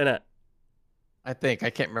her, doesn't it? I think. I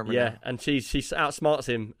can't remember. Yeah, now. and she outsmarts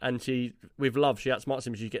him, and with love, she outsmarts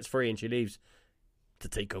him. She gets free, and she leaves to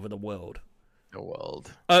take over the world. The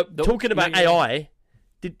world. Talking about AI,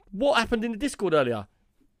 what happened in the Discord earlier?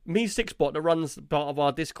 Me Sixbot that runs part of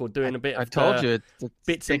our Discord doing a bit of. I told you,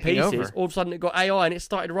 bits and pieces. Over. All of a sudden, it got AI, and it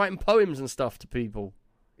started writing poems and stuff to people.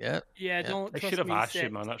 Yeah. Don't. I should have asked you,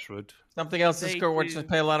 man. That's rude. Something else Discord wants to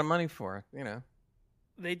pay a lot of money for. You know.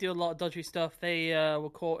 They do a lot of dodgy stuff. They were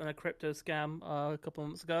caught in a crypto scam a couple of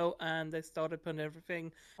months ago, and they started putting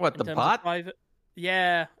everything. What, the bot?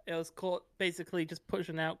 Yeah, it was caught basically just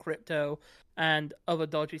pushing out crypto and other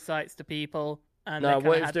dodgy sites to people. And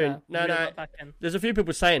what it was doing? No. There's a few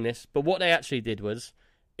people saying this, but what they actually did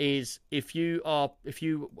is if you are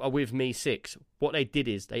with Me 6, what they did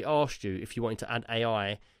is they asked you if you wanted to add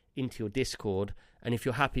AI into your Discord, and if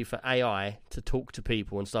you're happy for AI to talk to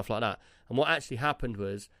people and stuff like that. And what actually happened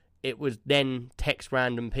was it was then text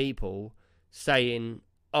random people saying,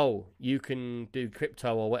 "Oh, you can do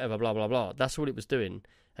crypto or whatever, blah blah blah." That's all it was doing,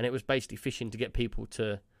 and it was basically fishing to get people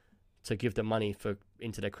to give them money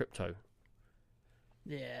into their crypto.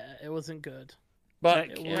 Yeah, it wasn't good. But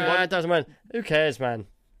it doesn't matter. Who cares, man?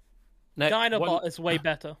 Dinobot is way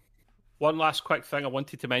better. One last quick thing I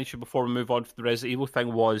wanted to mention before we move on to the Resident Evil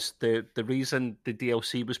thing was the reason the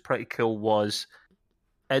DLC was pretty cool was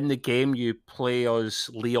in the game you play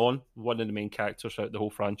as Leon, one of the main characters throughout the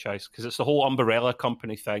whole franchise, because it's the whole Umbrella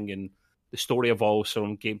Company thing and the story evolves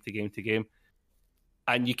from game to game to game.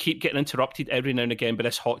 And you keep getting interrupted every now and again by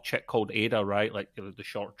this hot chick called Ada, right? Like the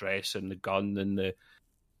short dress and the gun and the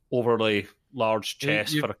overly large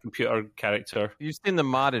chest for a computer character. You've seen the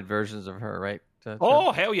modded versions of her, right?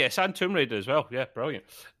 Oh, hell yes, and Tomb Raider as well. Yeah, brilliant.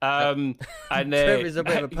 And Trevor's a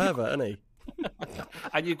bit of a pervert, isn't he?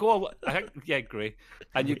 And you go, great.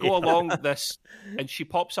 And you go along this, and she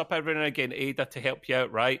pops up every now and again, Ada, to help you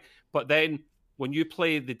out, right? But then when you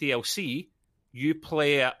play the DLC, you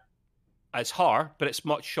play it as her, but it's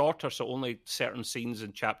much shorter, so only certain scenes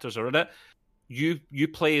and chapters are in it. You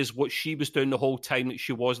play as what she was doing the whole time that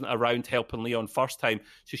she wasn't around helping Leon first time.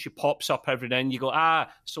 So she pops up every now and you go,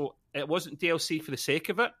 so it wasn't DLC for the sake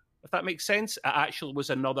of it, if that makes sense. It actually was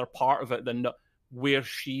another part of it than where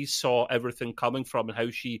she saw everything coming from and how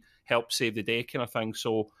she helped save the day kind of thing.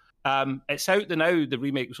 So it's out there now. The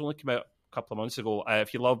remake was only come out a couple of months ago.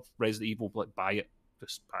 If you love Resident Evil, buy it.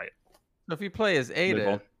 Just buy it. So if you play as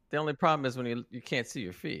Ada, the only problem is when you can't see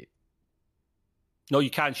your feet. No, you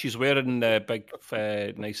can't. She's wearing big,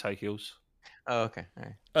 nice high heels. Oh, okay.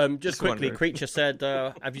 All right. Just quickly, Creature said,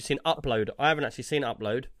 have you seen Upload? I haven't actually seen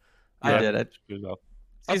Upload. I did it.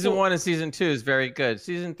 Season 1 and season 2 is very good.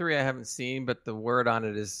 Season 3 I haven't seen, but the word on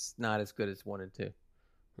it is not as good as 1 and 2.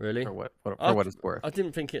 Really? For what it's worth. I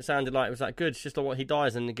didn't think it sounded like it was that good. It's just like what he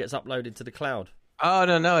dies and it gets uploaded to the cloud. Oh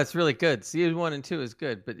no, it's really good. Season 1 and 2 is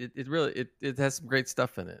good, but it really has some great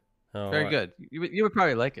stuff in it. Very good. You would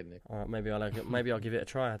probably like it, Nick. All right, maybe I like it. Maybe I'll give it a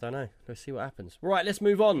try. I don't know. Let's see what happens. Right, let's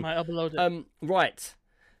move on. Might upload it. Right.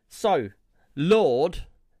 So, Lord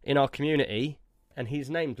in our community, and he's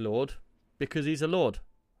named Lord because he's a Lord.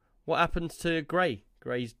 What happened to Grey?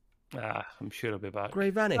 Grey's I'm sure he'll be back.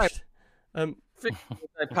 Grey vanished. My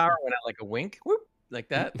power went out like a wink, whoop, like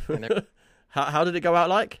that. And how did it go out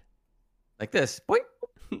like? Like this. Boink.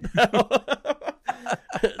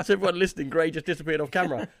 So everyone listening, Grey just disappeared off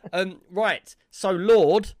camera. Right. So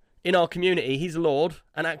Lord in our community, he's a Lord,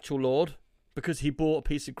 an actual Lord, because he bought a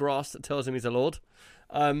piece of grass that tells him he's a Lord.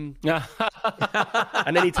 And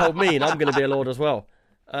then he told me, and I'm going to be a Lord as well.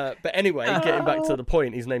 But anyway, getting back to the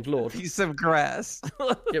point, his name's Lord. Piece of grass.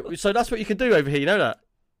 Yeah, so that's what you can do over here. You know that?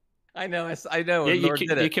 I know. I know. Yeah, Lord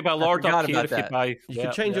did it. you keep a Lord up here if you that. buy. You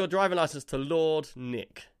can change your driving license to Lord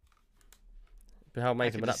Nick. But how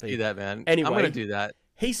amazing would that be? See that, man. Anyway, I'm going to do that.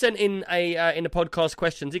 He sent in in the podcast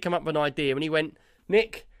questions. He came up with an idea, and he went,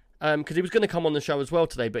 Nick, because he was going to come on the show as well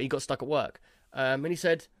today, but he got stuck at work. And he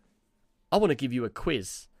said, I want to give you a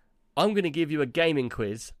quiz. I'm going to give you a gaming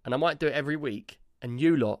quiz, and I might do it every week. And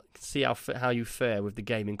you lot can see how you fare with the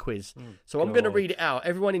gaming quiz. So I'm going to read it out.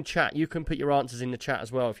 Everyone in chat, you can put your answers in the chat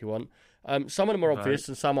as well if you want. Some of them are obvious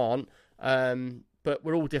and some aren't. But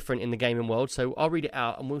we're all different in the gaming world. So I'll read it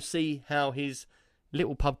out and we'll see how his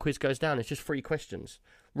little pub quiz goes down. It's just 3 questions.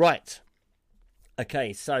 Right.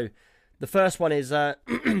 Okay, so the first one is...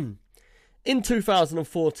 In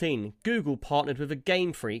 2014, Google partnered with a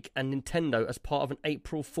Game Freak and Nintendo as part of an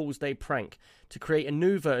April Fool's Day prank to create a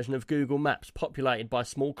new version of Google Maps populated by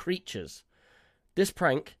small creatures. This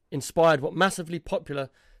prank inspired what massively popular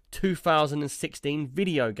 2016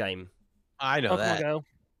 video game. I know that. Go.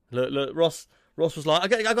 Look, Ross was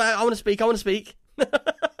like, I want to speak.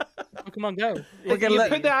 Pokemon Go. You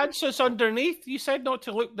put the answers underneath. You said not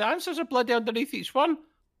to look. The answers are bloody underneath each one.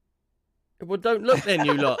 Well, don't look then,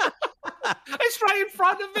 you lot. It's right in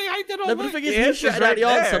front of me. I don't know. No, but the thing is, he shouted out the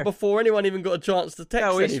answer before anyone even got a chance to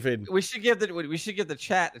text anything. We should give the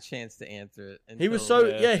chat a chance to answer it. He was so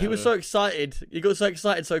excited. He got so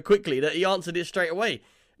excited so quickly that he answered it straight away.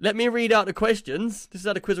 Let me read out the questions. This is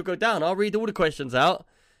how the quiz will go down. I'll read all the questions out,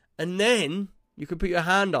 and then you can put your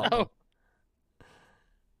hand up. Oh.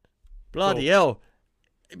 Bloody hell!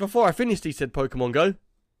 Before I finished, he said Pokemon Go.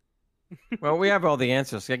 Well, we have all the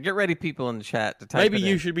answers. So get ready, people in the chat, to type Maybe it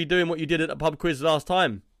you in. should be doing what you did at the pub quiz last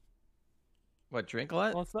time. What, drink a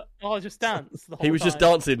lot? What's that? Oh, just dance. The whole He was just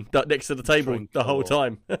time. dancing next to the table the whole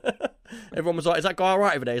time. Everyone was like, is that guy all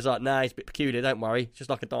right over there? He's like, nah, he's a bit peculiar, don't worry. It's just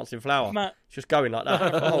like a dancing flower. Matt. It's just going like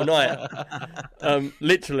that the whole night.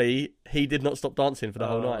 Literally, he did not stop dancing for the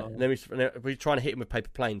whole night. And then we were trying to hit him with paper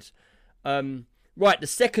planes. Right, the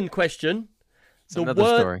second question. It's another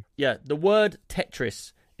story. Yeah, the word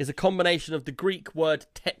Tetris is a combination of the Greek word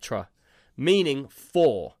tetra, meaning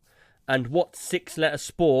 4, and what 6-letter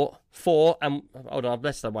sport, 4, and... Hold on,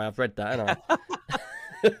 that's the way I've read that, haven't I?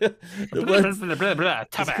 The word...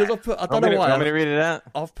 because I don't know why. Want me to read it out?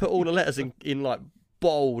 I've put all the letters in like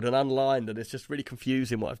bold and underlined, and it's just really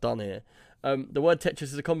confusing what I've done here. The word Tetris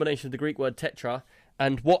is a combination of the Greek word tetra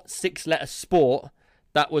and what 6-letter sport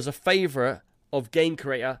that was a favourite of game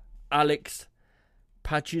creator Alex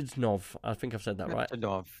Pajitnov. I think I've said that right.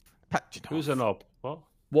 Pajitnov. Who's a knob?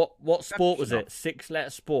 What sport was it? 6-letter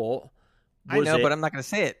sport. I know, but I'm not going to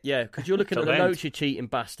say it. Yeah, because you're looking at the notes, you cheating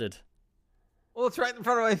bastard. Well, it's right in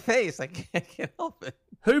front of my face. I can't help it.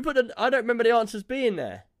 Who put the... I don't remember the answers being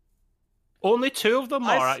there. Only 2 of them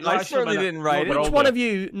are. I certainly didn't write it. Which one of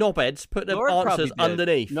you knobheads put the answers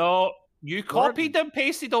underneath? No, you copied and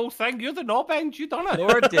pasted the whole thing. You're the knob end. You done it.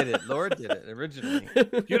 Lord did it originally.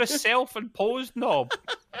 You're a self-imposed knob.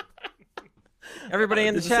 Everybody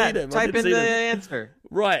in the chat, type in the answer.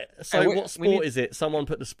 Right. So what sport is it? Someone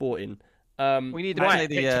put the sport in. We need to play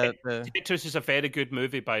the... Tetris is a very good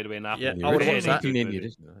movie, by the way. Yeah, I would watch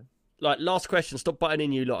that. Like, last question. Stop butting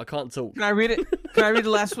in, you lot. I can't talk. Can I read it? Can I read the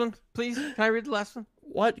last one, please? Can I read the last one?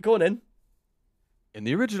 What? Go on in. In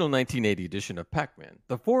the original 1980 edition of Pac-Man,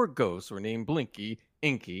 the 4 ghosts were named Blinky,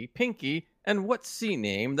 Inky, Pinky, and what's C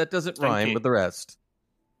name that doesn't rhyme with the rest?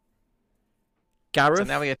 Gareth? So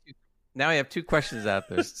now we have 2 questions out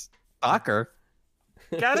there. Soccer.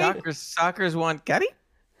 Soccer's one. Gaddy?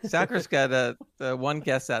 Soccer's got one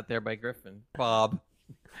guess out there by Griffin. Bob.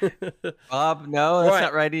 Bob, no, that's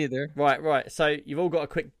not right either. Right. So you've all got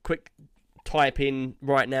a quick type in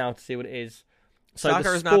right now to see what it is. So Soccer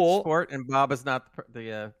the is not the sport, and Bob is not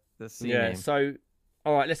the C name. So,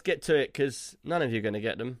 all right, let's get to it because none of you are going to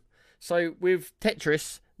get them. So with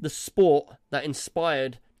Tetris, the sport that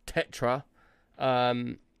inspired Tetra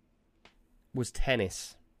was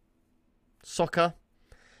tennis. Soccer.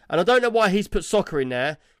 And I don't know why he's put soccer in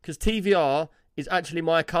there, because TVR is actually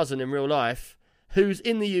my cousin in real life, who's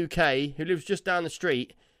in the UK, who lives just down the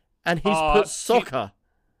street, and he's put soccer.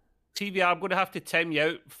 TVR, I'm going to have to time you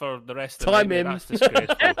out for the rest of Time the night. him. That's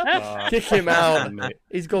disgraceful. Kick him out. Mate.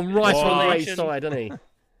 He's gone right on the Nation. side, hasn't he?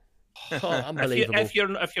 Oh, unbelievable. If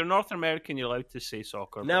you're North American, you're allowed to say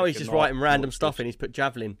soccer. Now but he's if just you're not, writing random stuff in. He's put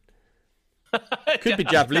javelin. Could be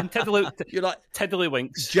javelin. You're like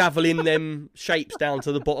Tiddlywinks. javelin them shapes down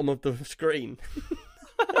to the bottom of the screen.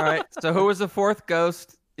 All right. So who was the fourth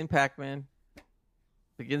ghost in Pac-Man?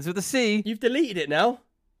 Begins with a C. You've deleted it now.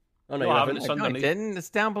 Oh no, No, you I haven't. haven't. No, I underneath. didn't. It's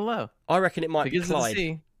down below. I reckon it might Begins be with a Clyde.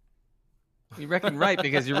 C. You reckon right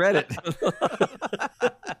because you read it.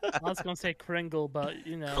 I was going to say Kringle, but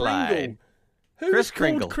you know. Clyde. Who's Chris called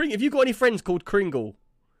Kringle. Kringle? Have you got any friends called Kringle?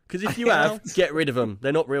 Because if you have, get rid of them.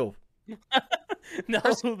 They're not real. No, that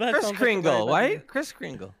Chris sounds like Kringle, a right? Chris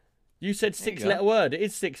Kringle. You said There you go. 6-letter word. It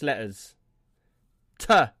is 6 letters.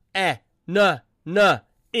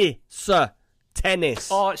 T-E-N-N-I-S. Tennis.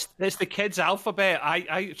 Oh, it's the kids' alphabet.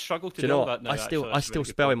 I struggle to Do you know know what? that now. I still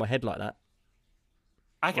spell in my head like that.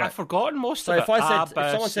 I've forgotten most So of it.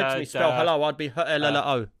 if someone said to me spell hello, I'd be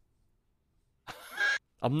H-L-L-O.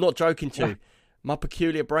 I'm not joking to you. My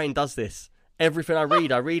peculiar brain does this. Everything I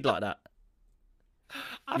read like that.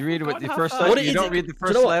 You read what the first What letter? it You is, don't read the do you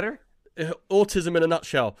first know what? letter? Autism in a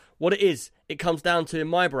nutshell. What it is, it comes down to in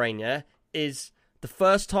my brain, yeah, is the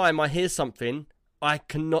first time I hear something, I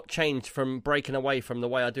cannot change from breaking away from the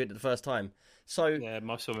way I do it the first time. So, Yeah,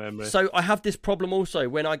 muscle memory. so I have this problem also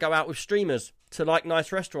when I go out with streamers to like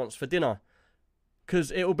nice restaurants for dinner. Because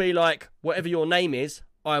it'll be like, whatever your name is,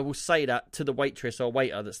 I will say that to the waitress or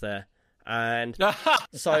waiter that's there. And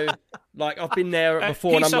so, like, I've been there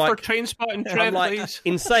before and I'm Pizza like... for train spotting, I'm Trev, like, please.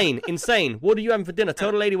 insane. What are you having for dinner?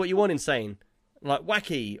 Tell the lady what you want, insane. Like,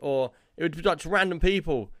 wacky, or it would be like random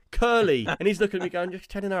people. Curly. And he's looking at me going,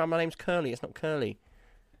 just telling her my name's Curly, it's not Curly.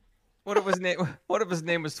 What if his name? What if his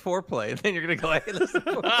name was Foreplay? Then you're gonna go, hey, listen.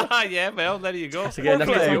 Yeah, well, there you go. That's again, that's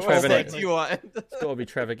Foreplay. got to be Trev, What innit? do you want? It's got to be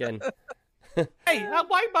Trev again. Hey,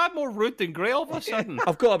 why am I more rude than Grey all of a sudden?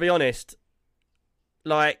 I've got to be honest.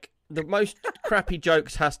 Like, the most crappy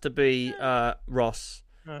jokes has to be Ross.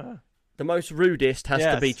 The most rudest has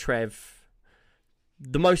to be Yes. Trev.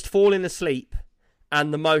 The most falling asleep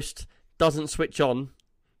and the most doesn't switch on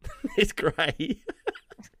is Gray.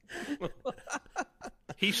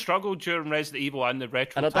 He struggled during Resident Evil and the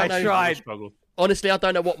retro. And I don't times. know- He really struggled. Honestly, I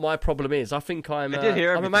don't know what my problem is. I think I'm I did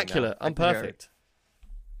hear I'm everything immaculate. now. I I'm did hear perfect.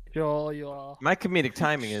 Sure, you are. My comedic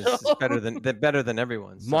timing is better than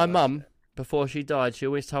everyone's. My mum, before she died, she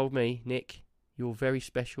always told me, Nick, you're a very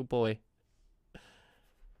special boy.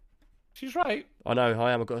 She's right. I know,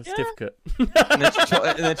 I am. I've got a certificate. and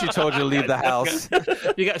then she told you to leave the house.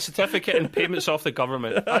 You get a certificate and payments off the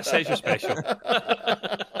government. That says you're special.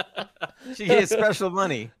 She gets special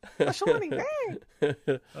money. Special money.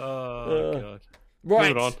 Oh, God. Right,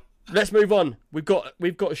 Moving on. let's move on. We've got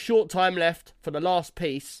a short time left for the last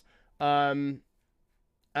piece. Well,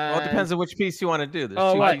 it depends on which piece you want to do. There's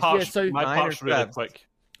Oh, two right. pieces. Part's, yeah, so- my Mine part's or really Trev's? quick.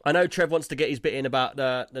 I know Trev wants to get his bit in about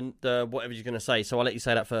the whatever you're going to say, so I'll let you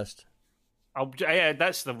say that first. Yeah,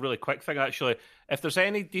 that's the really quick thing, actually. If there's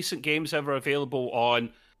any decent games ever available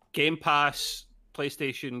on Game Pass,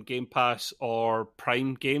 PlayStation, Game Pass, or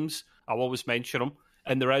Prime games, I'll always mention them.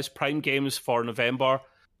 And there is Prime games for November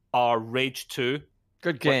are Rage 2.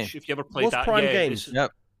 Good game. Which, if you ever played What's that, Prime yeah, games?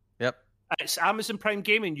 Yep. It's Amazon Prime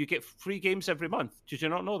Gaming. You get free games every month. Did you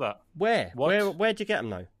not know that? Where? What? Where'd you get them,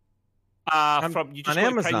 though? From you just on go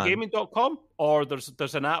Amazon. to primegaming.com, or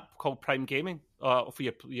there's an app called Prime Gaming for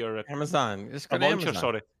your Amazon. Just go to launcher. Amazon.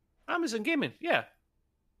 Sorry, Amazon Gaming. Yeah,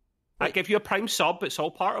 I give you a Prime sub. It's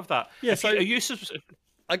all part of that. Yeah, If so- you, are you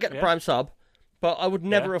I get the Yeah. Prime sub, but I would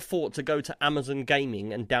never Yeah. have thought to go to Amazon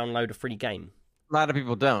Gaming and download a free game. A lot of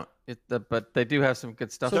people don't, but they do have some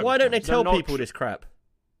good stuff. So why don't they they're tell not people this crap?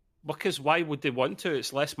 because why would they want to?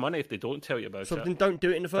 It's less money if they don't tell you about So it. then don't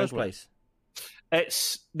do it in the first Thank you. place.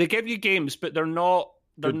 It's they give you games, but they're not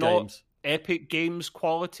Good not games. epic games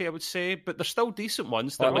quality. I would say, but they're still decent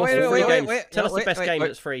ones. They're Right, not what's wait, the free free wait, games? wait, Tell no, us the best wait, game wait.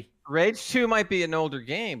 that's free. Rage 2 might be an older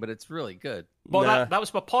game, but it's really good. Well, Nah. that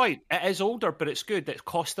was my point. It is older, but it's good. It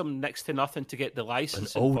cost them next to nothing to get the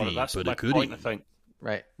license. An oldie, That's but my a goodie. point, I think.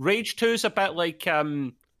 Right. Rage 2 is a bit like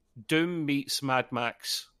Doom meets Mad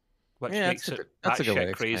Max. which Yeah, makes it that's a good way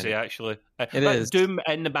to crazy, explain it. actually. It But is. Doom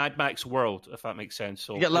in the Mad Max world, if that makes sense.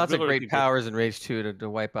 So You get lots of really great powers in Rage 2 to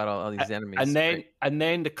wipe out all these enemies. And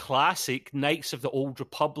then the classic Knights of the Old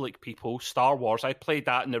Republic people, Star Wars. I played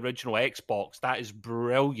that in the original Xbox. That is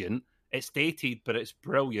brilliant. It's dated, but it's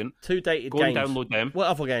brilliant. 2 dated Go games. and download them. What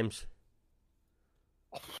other games?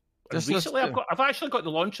 Recently, I've actually got the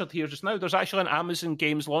launcher here just now. There's actually an Amazon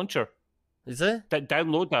Games launcher. Is there?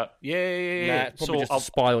 Download that. Yeah. Nah, it's probably just a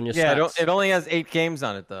spy on your stats. It only has 8 games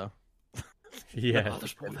on it, though. Yeah. Oh,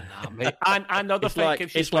 there's more than that, mate. And another It's thing, like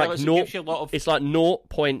gives you it's like spoilers, it naught. gives you a lot of... It's like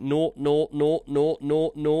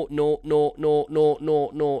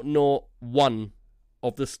 0.000000000000001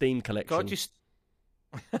 of the Steam collection. God,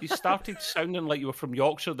 you started sounding like you were from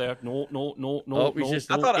Yorkshire there. No. Oh, he's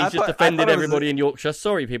just I offended thought it was everybody in Yorkshire.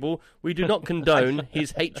 Sorry, people. We do not condone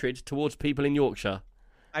his hatred towards people in Yorkshire.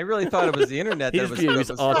 I really thought it was the internet. His that views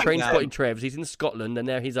was are fucking train out. spotting Trev's. He's in Scotland and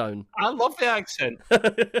they're his own. I love the accent.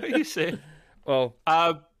 What do you say? Well,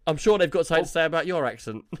 I'm sure they've got something to say about your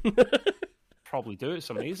accent. Probably do. It's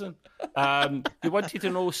amazing. You wanted to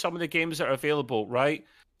know some of the games that are available, right?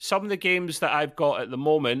 Some of the games that I've got at the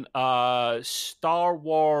moment, Star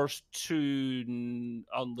Wars 2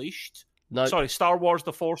 Unleashed. Nope. Sorry, Star Wars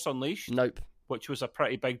The Force Unleashed. Nope. Which was a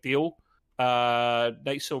pretty big deal. Star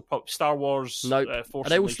Wars Nope. Force Are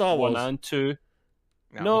they all Unleashed Star Wars? 1 and 2.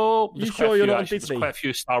 No, You there's sure quite a you're few, not on actually. Disney? There's quite a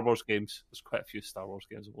few Star Wars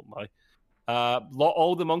games. I won't lie.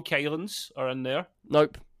 All the Monkey Islands are in there.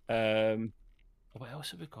 Nope. What else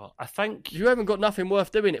have we got? I think You haven't got nothing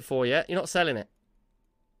worth doing it for yet. You're not selling it.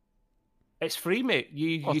 it's free, mate.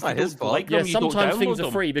 You Well, it's not his don't fault. like Yeah, them, you don't sometimes things download are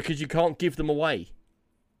them. free because you can't give them away.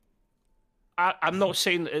 I'm not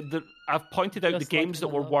saying that. I've pointed out Just the games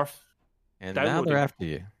like that were that. worth And now downloading. they're after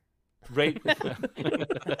you. Right.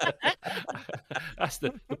 That's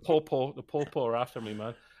the popo. The popo are after me,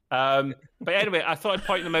 man. But anyway, I thought I'd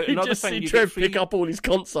point them out. You Another just thing see you Trev get free. pick up all his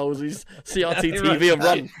consoles, his CRT He runs- TV and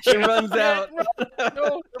run. He runs out.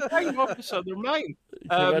 No, they're mine, officer. They're mine. You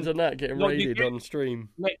can imagine that getting no, you raided get- on stream.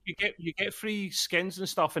 Like, you get free skins and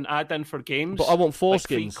stuff and add in for games. But I want four like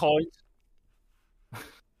free skins. coins.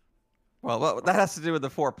 Well, that has to do with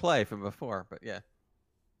the 4 from before, but yeah.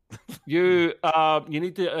 You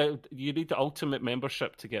need the ultimate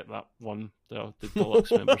membership to get that one, the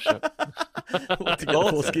deluxe membership. to get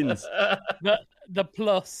four skins. The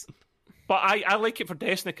plus. But I like it for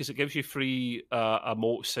Destiny because it gives you free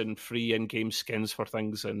emotes and free in-game skins for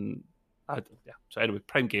things, and yeah. So anyway,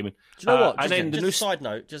 Prime Gaming. Do you know what? And then the Just new a side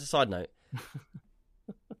note. Just a side note.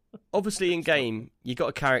 Obviously, in game, you got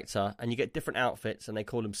a character and you get different outfits, and they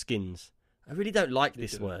call them skins. I really don't like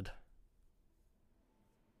this word.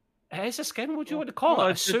 It's a skin. What do you want to call Well, it?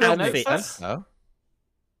 A it's suit an and outfit. outfit? No.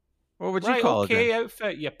 What would you Right, call okay, it? then?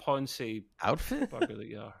 outfit. You poncy Outfit? bugger that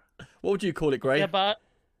you are. What would you call it, Gray? Yeah, but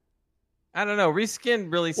I don't know. Reskin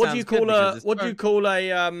really what sounds do you good call because a? it's What do you call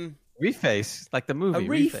a? Reface, like the movie. A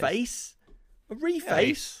reface? A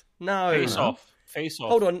reface? No. Face no. off. Face off.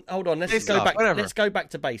 Hold on. Let's Face go off, back. whatever. Let's go back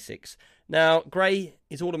to basics. Now, Gray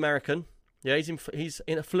is all American. Yeah, he's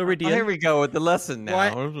in a Floridian. Oh, here we go with the lesson now.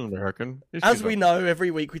 Right. I'm American. As we know, every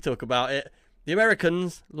week we talk about it. The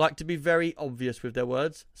Americans like to be very obvious with their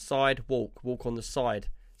words. Sidewalk, walk on the side.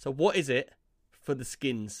 So what is it for the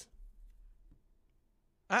skins?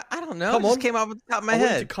 I don't know. Come It just on. came out of the top of my I want you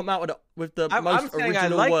to head. come out with the I'm most saying I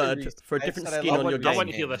original like the word reason. for a I different said I skin love on your what I you're game. want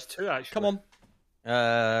to hear this too, actually. Come on.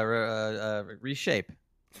 Reshape.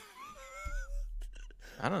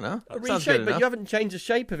 I don't know. A Sounds good reshape, but enough. you haven't changed the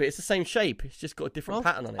shape of it. It's the same shape. It's just got a different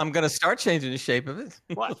pattern on it. I'm going to start changing the shape of it.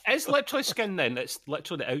 Well, it's literally skin then. It's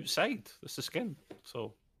literally the outside. It's the skin.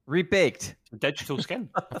 So, Rebaked. digital skin.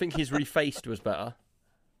 I think his refaced was better.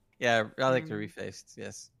 Yeah, I like the refaced.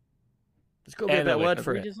 Yes. There's got to be a better Anyway, word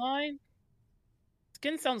for it. redesign.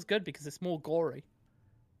 Skin sounds good because it's more gory.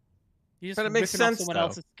 You just But it makes ripping off sense, someone though.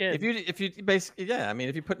 else's skin. If you basically, yeah, I mean,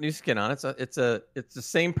 if you put new skin on it, it's the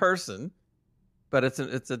same person, but it's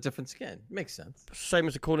a different skin. It makes sense. Same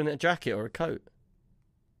as calling it a jacket or a coat.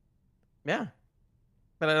 Yeah.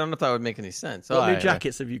 But I don't know if that would make any sense. What new yeah.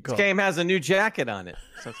 jackets have you This got? game has a new jacket on it.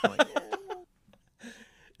 So it's like,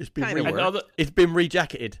 It's been Kinda And the other, it's been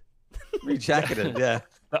rejacketed. rejacketed, yeah.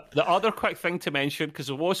 the other quick thing to mention, because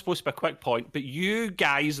it was supposed to be a quick point, but you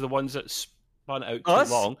guys are the ones that spun it out Us?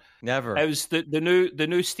 too long. Never. It was the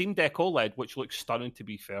new Steam Deck OLED, which looks stunning, to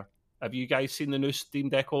be fair. Have you guys seen the new Steam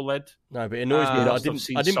Deck OLED? No, but it annoys me that must have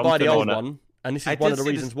seen I didn't buy the something old on it. one, and this I is one did of the see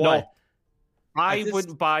reasons this- why. No. I just-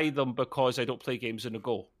 wouldn't buy them because I don't play games on the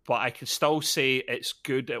go, but I can still say it's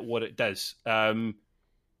good at what it does.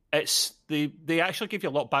 It's they actually give you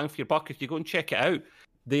a lot of bang for your buck if you go and check it out.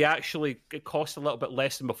 it costs a little bit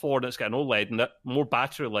less than before, and it's got an OLED in it, more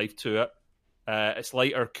battery life to it. It's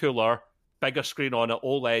lighter, cooler, bigger screen on it,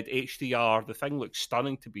 OLED, HDR. The thing looks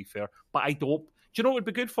stunning, to be fair. But I don't. Do you know what would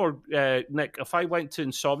be good for, Nick? If I went to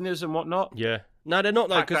Insomnia's and whatnot? Yeah. No, they're not,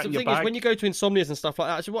 though, because the thing is, when you go to Insomnia's and stuff like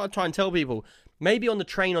that, actually what I try and tell people, maybe on the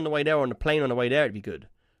train on the way there or on the plane on the way there, it'd be good.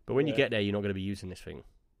 But when you get there, you're not going to be using this thing.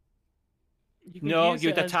 No,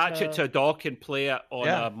 you'd attach it to a dock and play it on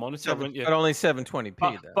a monitor, wouldn't you? But only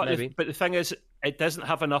 720p, though. But the thing is, it doesn't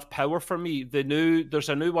have enough power for me. There's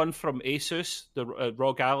a new one from Asus, the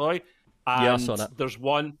ROG Alloy. And I saw that. There's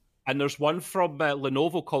one from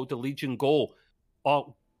Lenovo called the Legion Go.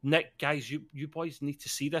 Oh, Nick, guys, you boys need to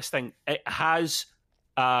see this thing. It has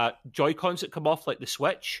Joy-Cons that come off like the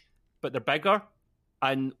Switch, but they're bigger.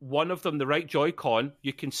 And one of them, the right Joy-Con,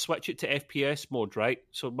 you can switch it to FPS mode, right?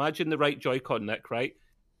 So imagine the right Joy-Con, Nick, right?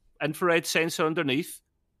 Infrared sensor underneath.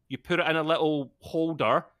 You put it in a little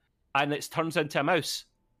holder, and it turns into a mouse.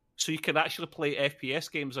 So you can actually play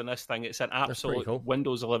FPS games on this thing. It's an absolute cool.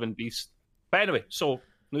 Windows 11 beast. But anyway, so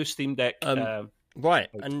new Steam Deck. Right,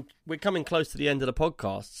 and we're coming close to the end of the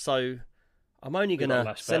podcast, so I'm only going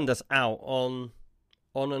to send us out on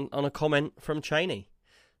a comment from Cheney.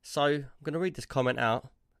 So I'm going to read this comment out,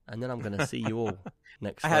 and then I'm going to see you all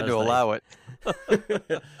next Thursday. I had to allow it.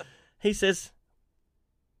 He says,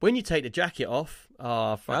 when you take the jacket off...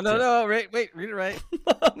 Oh, fuck No, wait, read it right.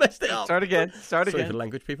 I messed it up. Start again. Sorry for the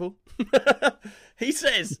language, people. He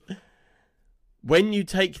says, when you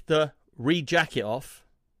take the re-jacket off,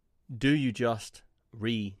 do you just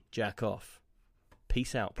re-jack off?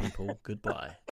 Peace out, people. Goodbye.